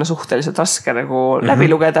tervikuna suhteliselt raske nagu läbi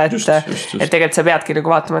lugeda, et tegelikult sa peadki nagu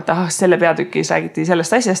vaatama, et ahah, selle peatükis räägiti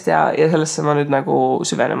sellest asjast ja sellesse ma nüüd nagu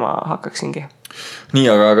süvenema hakkaksingi. Nii,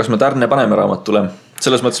 aga kas me tärne paneme raamatule?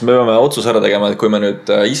 Selles mõttes me peame otsuse ära tegema, et kui me nüüd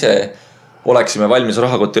ise oleksime valmis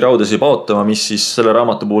rahakoti raudasi paotama, mis siis selle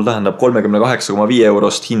raamatu puhul tähendab 38,5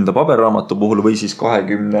 eurost hinda paberraamatu puhul või siis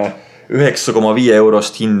 29,5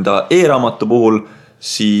 eurost hinda e-raamatu puhul,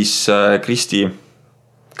 siis Kristi,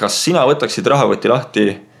 kas sina võtaksid rahakoti lahti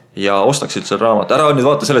ja ostaksid selle raamatu? Ära nüüd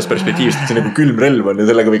vaata sellest perspektiivist, et see nagu külm relv on ja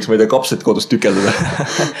sellega võiks ma ei tea kapslit kodust tükeldada.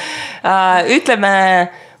 Ütleme,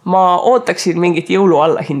 ma ootaksin mingit jõulu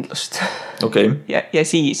allahindlust. Okay. Ja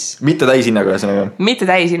siis... Mitte täishinnaga ühesõnaga. Mitte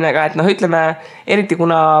täishinnaga, et ütleme, eriti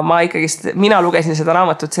kuna mina lugesin seda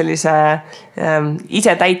raamatut sellise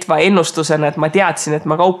ise täitva ennustusena, et ma teadsin, et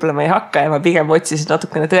ma kauplema ei hakka ja ma pigem otsisin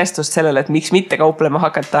natukene tõestust sellele, et miks mitte kauplema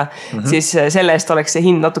hakata, siis selle eest oleks see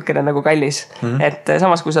hind natukene nagu kallis. Et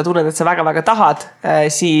samas, kui sa tunned, et sa väga-väga tahad,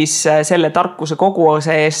 siis selle tarkuse kogu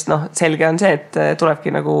see eest, selge on see, et tulebki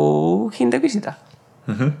nagu hinda küsida.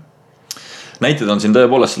 Näited on siin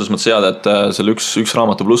tõepoolest selles mõttes head, et selle üks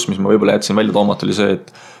raamatu pluss, mis ma võib-olla jätsin välja toomata, oli see, et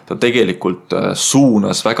ta tegelikult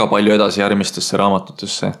suunas väga palju edasi järgmistesse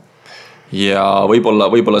raamatutesse. Ja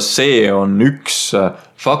võib-olla see on üks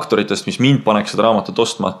faktoritest, mis mind paneks seda raamatut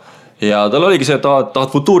ostma. Ja tal oligi see, et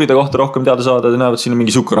tahad futuuride kohta rohkem teada saada, et näevad siin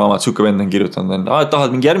mingi suke raamat, suke vend on kirjutanud. Tahad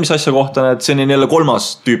mingi järgmise asja kohta, et see on jälle kolmas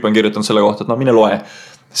tüüp on kirjutanud selle kohta, et mine loe.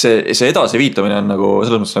 See edasi viitamine on nagu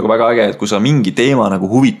selles mõttes nagu väga äge, et kui sa mingi teema nagu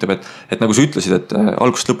huvitab, et nagu sa ütlesid, et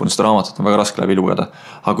algusest lõpuni seda raamatut on väga raske läbi lugeda.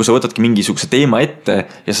 Aga kui sa võtadki mingisuguse teema ette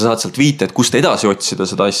ja sa saad sealt viite, et kust edasi otsida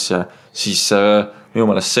seda asja, siis minu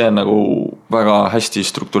meelest see on nagu väga hästi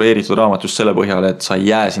struktureeritud raamat just selle põhjal, et sa ei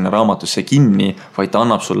jää sinna raamatusse kinni, vaid ta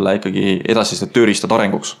annab sulle ikkagi edasised tööriistad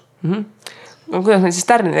arenguks. Kuidas meil siis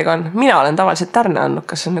tärnidega on? Mina olen tavaliselt tärne andnud,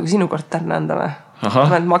 kas on nagu sinu kord tärne anda või?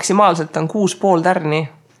 Maksimaalselt on 6,5 tärni.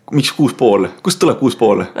 Miks 6,5? Kust tuleb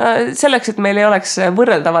 6,5? Selleks, et meil ei oleks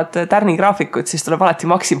võrreldavad tärnigraafikud, siis tuleb alati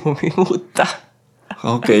maksimumi muuta.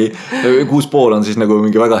 Okei, 6,5 on siis nagu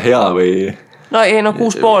mingi väga hea või... No ei,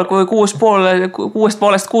 6,5, kui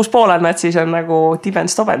 6,5 annad, siis on nagu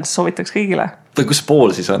tibens-tobens, soovitaks kõigile. Kus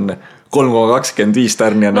pool siis on? 3,25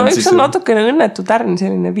 tärni annad? No üks on natukene õnnetu tärn,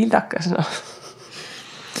 selline vildakas.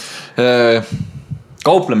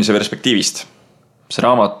 Kauplemise perspektiivist. See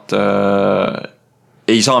raamat...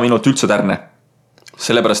 ei saa minult üldse tärne.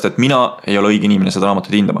 Sellepärast, et mina ei ole õige inimene seda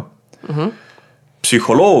raamatut hindama.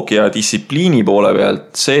 Psühholoogia distsipliini poole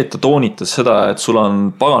pealt see, et ta toonitas seda, et sul on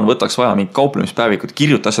pagan võtaks vaja mingi kauplemispäevikut,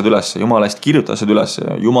 kirjuta asjad üles, jumala eest kirjuta asjad üles,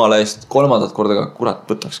 jumala eest kolmandat korda kurat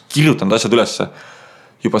võtaks, kirjutanud asjad üles.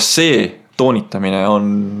 Juba see toonitamine on,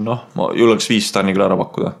 ma julgeks 5 tärni küll ära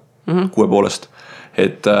pakkuda 6,5.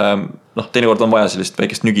 Et teinekord on vaja sellist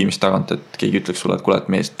väikest nügimist tagant, et keegi ütleks sulle, et kuule, et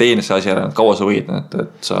mees, teene see asi ära, et kaua sa võid, et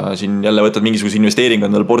sa siin jälle võtad mingisuguse investeeringu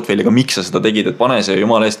endale portfelli, aga miks sa seda tegid, et pane see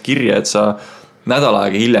jumala eest kirja, et sa nädal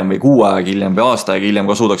aega hiljem või 6 aega hiljem või aasta aega hiljem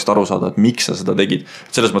ka suudaksid aru saada, et miks sa seda tegid.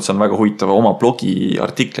 Selles mõttes on väga huvitav oma blogi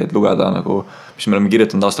artikleid lugeda, nagu, mis me oleme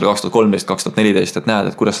kirjutanud aastal 2013-2014, et näed,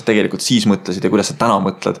 et kuidas sa tegelikult siis mõtlesid ja kuidas sa täna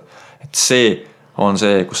mõtled. Et see on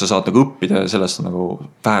see, kus sa saad nagu õppida ja sellest nagu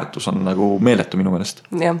väärtus on nagu meeletu minu meelest.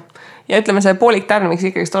 Ja ütleme, see poolik tärn võiks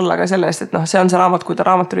ikkagist olla ka sellest, et see on see raamat, kui ta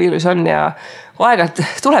raamaturiiulis on ja aeg-ajalt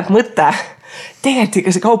tuleb mõte, tegelikult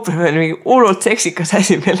ikka see kauplemine on mingi hullult seksikas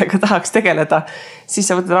asi, millega tahaks tegeleda, siis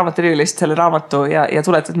sa võtad raamaturiiulist selle raamatu ja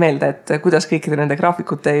tuletad meelde, et kuidas kõikide nende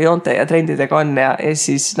graafikute, joonte ja trendidega on ja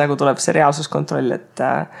siis nagu tuleb see reaalsuskontroll, et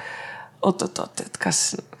oot, et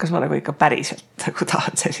kas ma nagu ikka päriselt nagu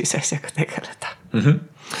tahan sellise asjaga tegeleda.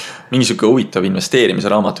 Mingisugune huvitav investeerimise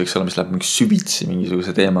raamat võiks olla, mis läheb mingi süvitsi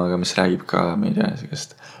mingisuguse teemaga, mis räägib ka, ma ei tea,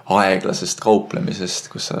 aeglasest kauplemisest,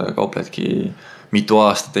 kus sa kaupledki mitu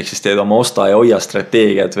aastat, ehk siis teed oma osta ja hoia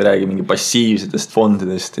strateegiat või räägi mingi passiivsetest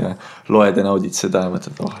fondidest ja loed ja naudid seda ja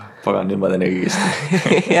mõtled, pagan, nüüd ma teen kõigist.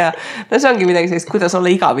 Ja, see ongi midagi sellist, kuidas olla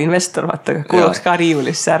igav investor, vaata, kuuluks ka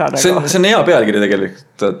riiulisse ära. See on hea pealkiri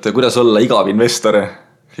tegelikult, et kuidas olla igav investor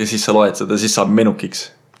ja siis sa loed seda, siis saab menukiks.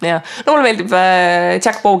 Ja, mulle meeldib,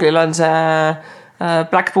 Jack Boglil on see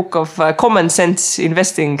Black Book of Common Sense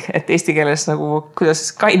Investing, et eesti keeles nagu kuidas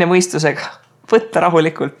kaine mõistusega võtta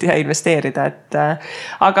rahulikult ja investeerida, et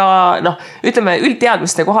aga noh, ütleme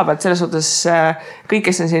üldteadmiste koha pealt selles suhtes kõik,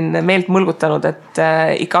 kes on siin meelt mõlgutanud, et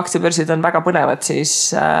ikka aktsiabörsid on väga põnevad,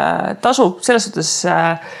 siis tasub selles suhtes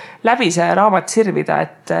läbi see raamat sirvida,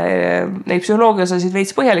 et neid psühholoogia osasid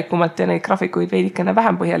veits põhjalikumalt ja neid graafikuid veidikene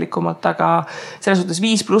vähem põhjalikumalt, aga selles suhtes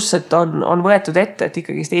 5+, et on võetud ette, et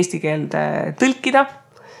ikkagist eesti keelde tõlkida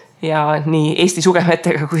ja nii Eesti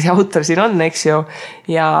sugemetega, kui see autor siin on, eks ju,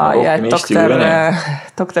 ja et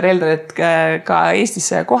doktor Eldoret ka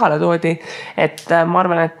Eestisse kohale toodi, et ma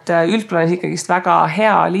arvan, et üldplaanis ikkagist väga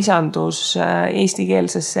hea lisandus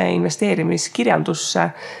eestikeelsesse investeerimiskirjandusse,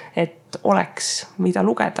 et oleks mida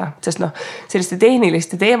lugeda, sest noh, selliste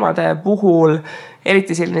tehniliste teemade puhul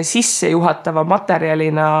eriti selline sissejuhatava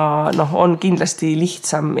materjalina on kindlasti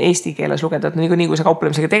lihtsam eesti keeles lugeda, et nii kui sa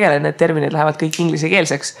kauplemisega tegelen, need terminid lähevad kõik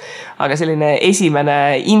inglisekeelseks, aga selline esimene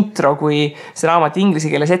intro, kui see raamat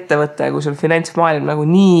inglise keeles ette võtta ja kui sul finantsmaailm nagu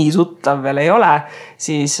nii tuttav veel ei ole,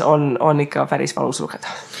 siis on ikka päris valus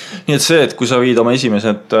lugeda. Nii et see, et kui sa viid oma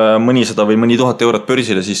esimesed mõnisada või mõni 1000 eurot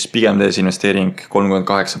börsile, siis pigem tees investeering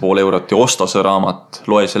 38,5 eurot ja osta see raamat,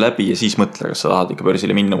 loe see läbi ja siis mõtle, kas sa tahad ikka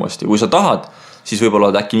börsile minna uuesti. Kui sa tahad, siis võib-olla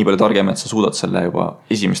oled äkki nii palju targem, et sa suudad selle juba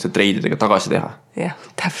esimeste treididega tagasi teha. Jah,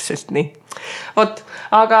 täpselt nii.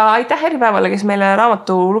 Aga aitäh Äripäevale, kes meile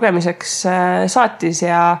raamatu lugemiseks saatis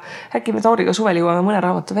ja äkki me Tauriga suvel jõuame mõne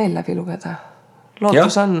raamatu veel läbi lugeda.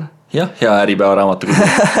 Lootus on. Jah, hea Äripäeva raamatu.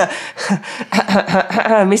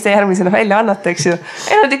 Mis te järgmisena välja annate, eks ju?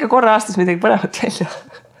 Ei, nad ikka korra aastas midagi põnevat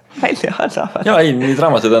välja annavad. Ja ei, neid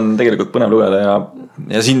raamatud on tegelikult põnev lugeda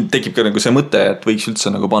ja siin tekib ka nagu see mõte, et võiks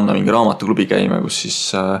üldse nagu panna mingi raamatuklubi käima, kus siis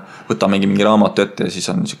võtame mingi raamatu ette ja siis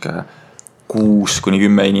on niisugune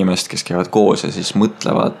 6-10 inimest, kes käivad koos ja siis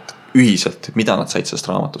mõtlevad ühiselt, mida nad said sellest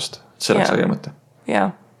raamatust. See oleks äge mõte.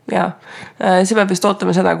 Ja see peab vist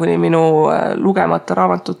ootama seda, kuni minu lugemata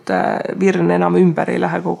raamatute virn enam ümber ei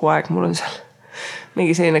lähe kogu aeg. Mul on seal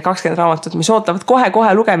mingi selline 20 raamatut, mis ootavad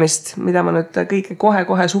kohe lugemist, mida ma nüüd kõike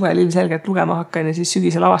kohe suvel ilmselgelt lugema hakkan ja siis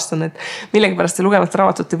sügisel avastan, et millegipärast see lugemata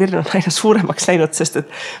raamatute virn on aina suuremaks läinud, sest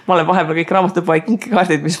et ma olen vahepeal kõik raamatupoe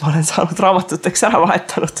kinkekaardid, mis ma olen saanud raamatuteks ära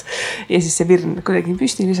vahetanud ja siis see virn kuidagi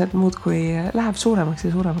püstiliselt muudkui läheb suuremaks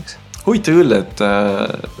ja suuremaks. Huvitav küll, et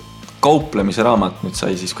kauplemise raamat nüüd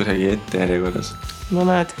sai siis kuidagi ette järjekorras. No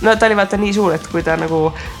ta oli vaata nii suur, et kui ta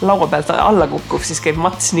nagu laua pealt alla kukkub, siis käib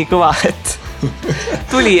mats nii kõva, et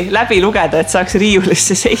tuli läbi lugeda, et saaks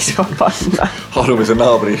riiulisse seisma panna. Alumise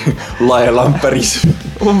naabri laelamp päris.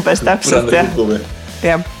 Umbes täpselt,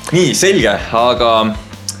 jah. Nii, selge, aga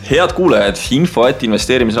head kuulajad,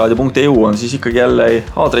 info@investeerimisraadio.eu on siis ikkagi jälle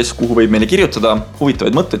aadress, kuhu võib meile kirjutada,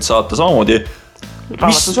 huvitavaid mõtteid saata samamoodi.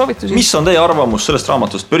 Mis on teie arvamus sellest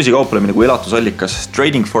raamatust Börsikauplemine kui elatusallikas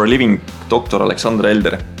Trading for a Living doktor Aleksandr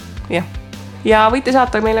Elder? Jah. Ja võite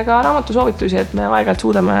saata meile ka raamatusoovitusi, et me aeg-ajalt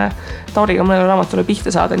suudame Tauriga mõnele raamatule pihta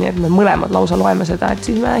saada, nii et me mõlemad lausa loeme seda, et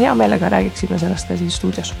siis me hea meelega räägiksime sellest ka siin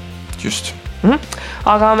stuudios. Just.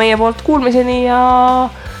 Aga meie poolt kuulmiseni ja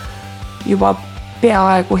juba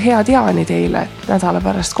peaaegu head jaani teile, et nädala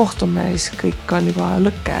pärast kohtume, siis kõik on juba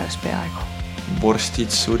lõkke ääres peaaegu.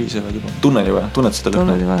 Vorstid surisevad juba. Tunned seda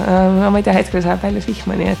lõhna? Ma ei tea, hetkel sajab väljas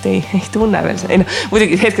vihma, nii et ei tunne veel seda.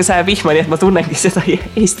 Muidugi hetkel sajab vihma, nii et ma tunnengi seda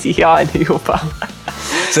Eesti jaani juba.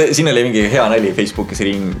 Siin oli mingi hea nali Facebookis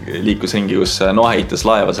liikus ringi, kus Noah ehitas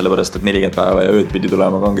laeva sellepärast, et 40 päeva ja ööd pidi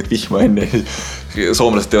tulema kanged vihma enne.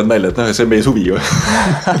 Soomlased teevad nalja, et see on meie suvi ju.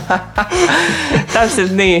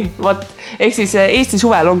 Täpselt nii. Ehk siis Eesti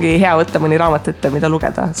suvel ongi hea võtta mõni raamat ette, mida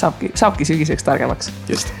lugeda. Saabki sügiseks targemaks.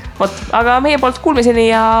 Just. Aga meie poolt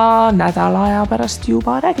kuulmiseni ja nädala aja pärast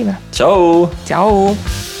juba räägime. Tšau!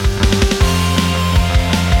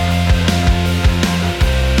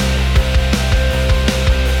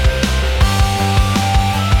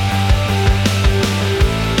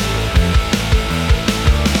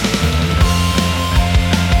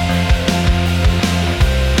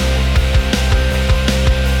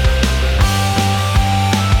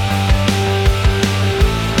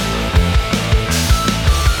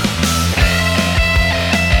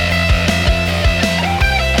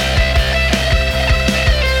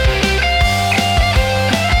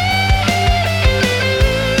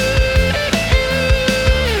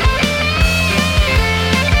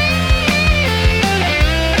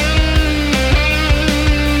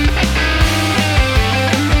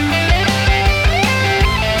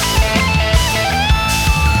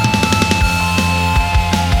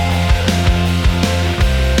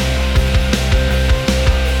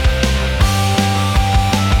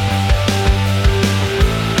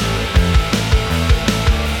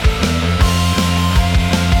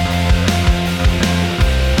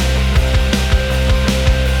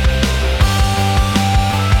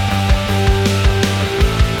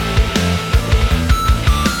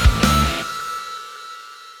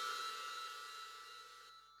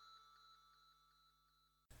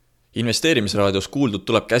 Investeerimisraadios kuuldud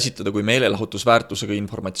tuleb käsitleda kui meelelahutusväärtusega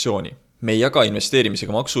informatsiooni. Me ei jaga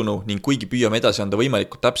investeerimisega maksunõu ning kuigi püüame edasi anda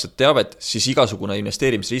võimalikult täpset teavet, siis igasugune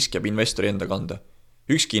investeerimisrisk jääb investori enda kanda.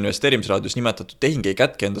 Ükski investeerimisraadios nimetatud tehing ei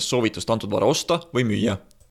kätke endast soovitust antud vara osta või müüa.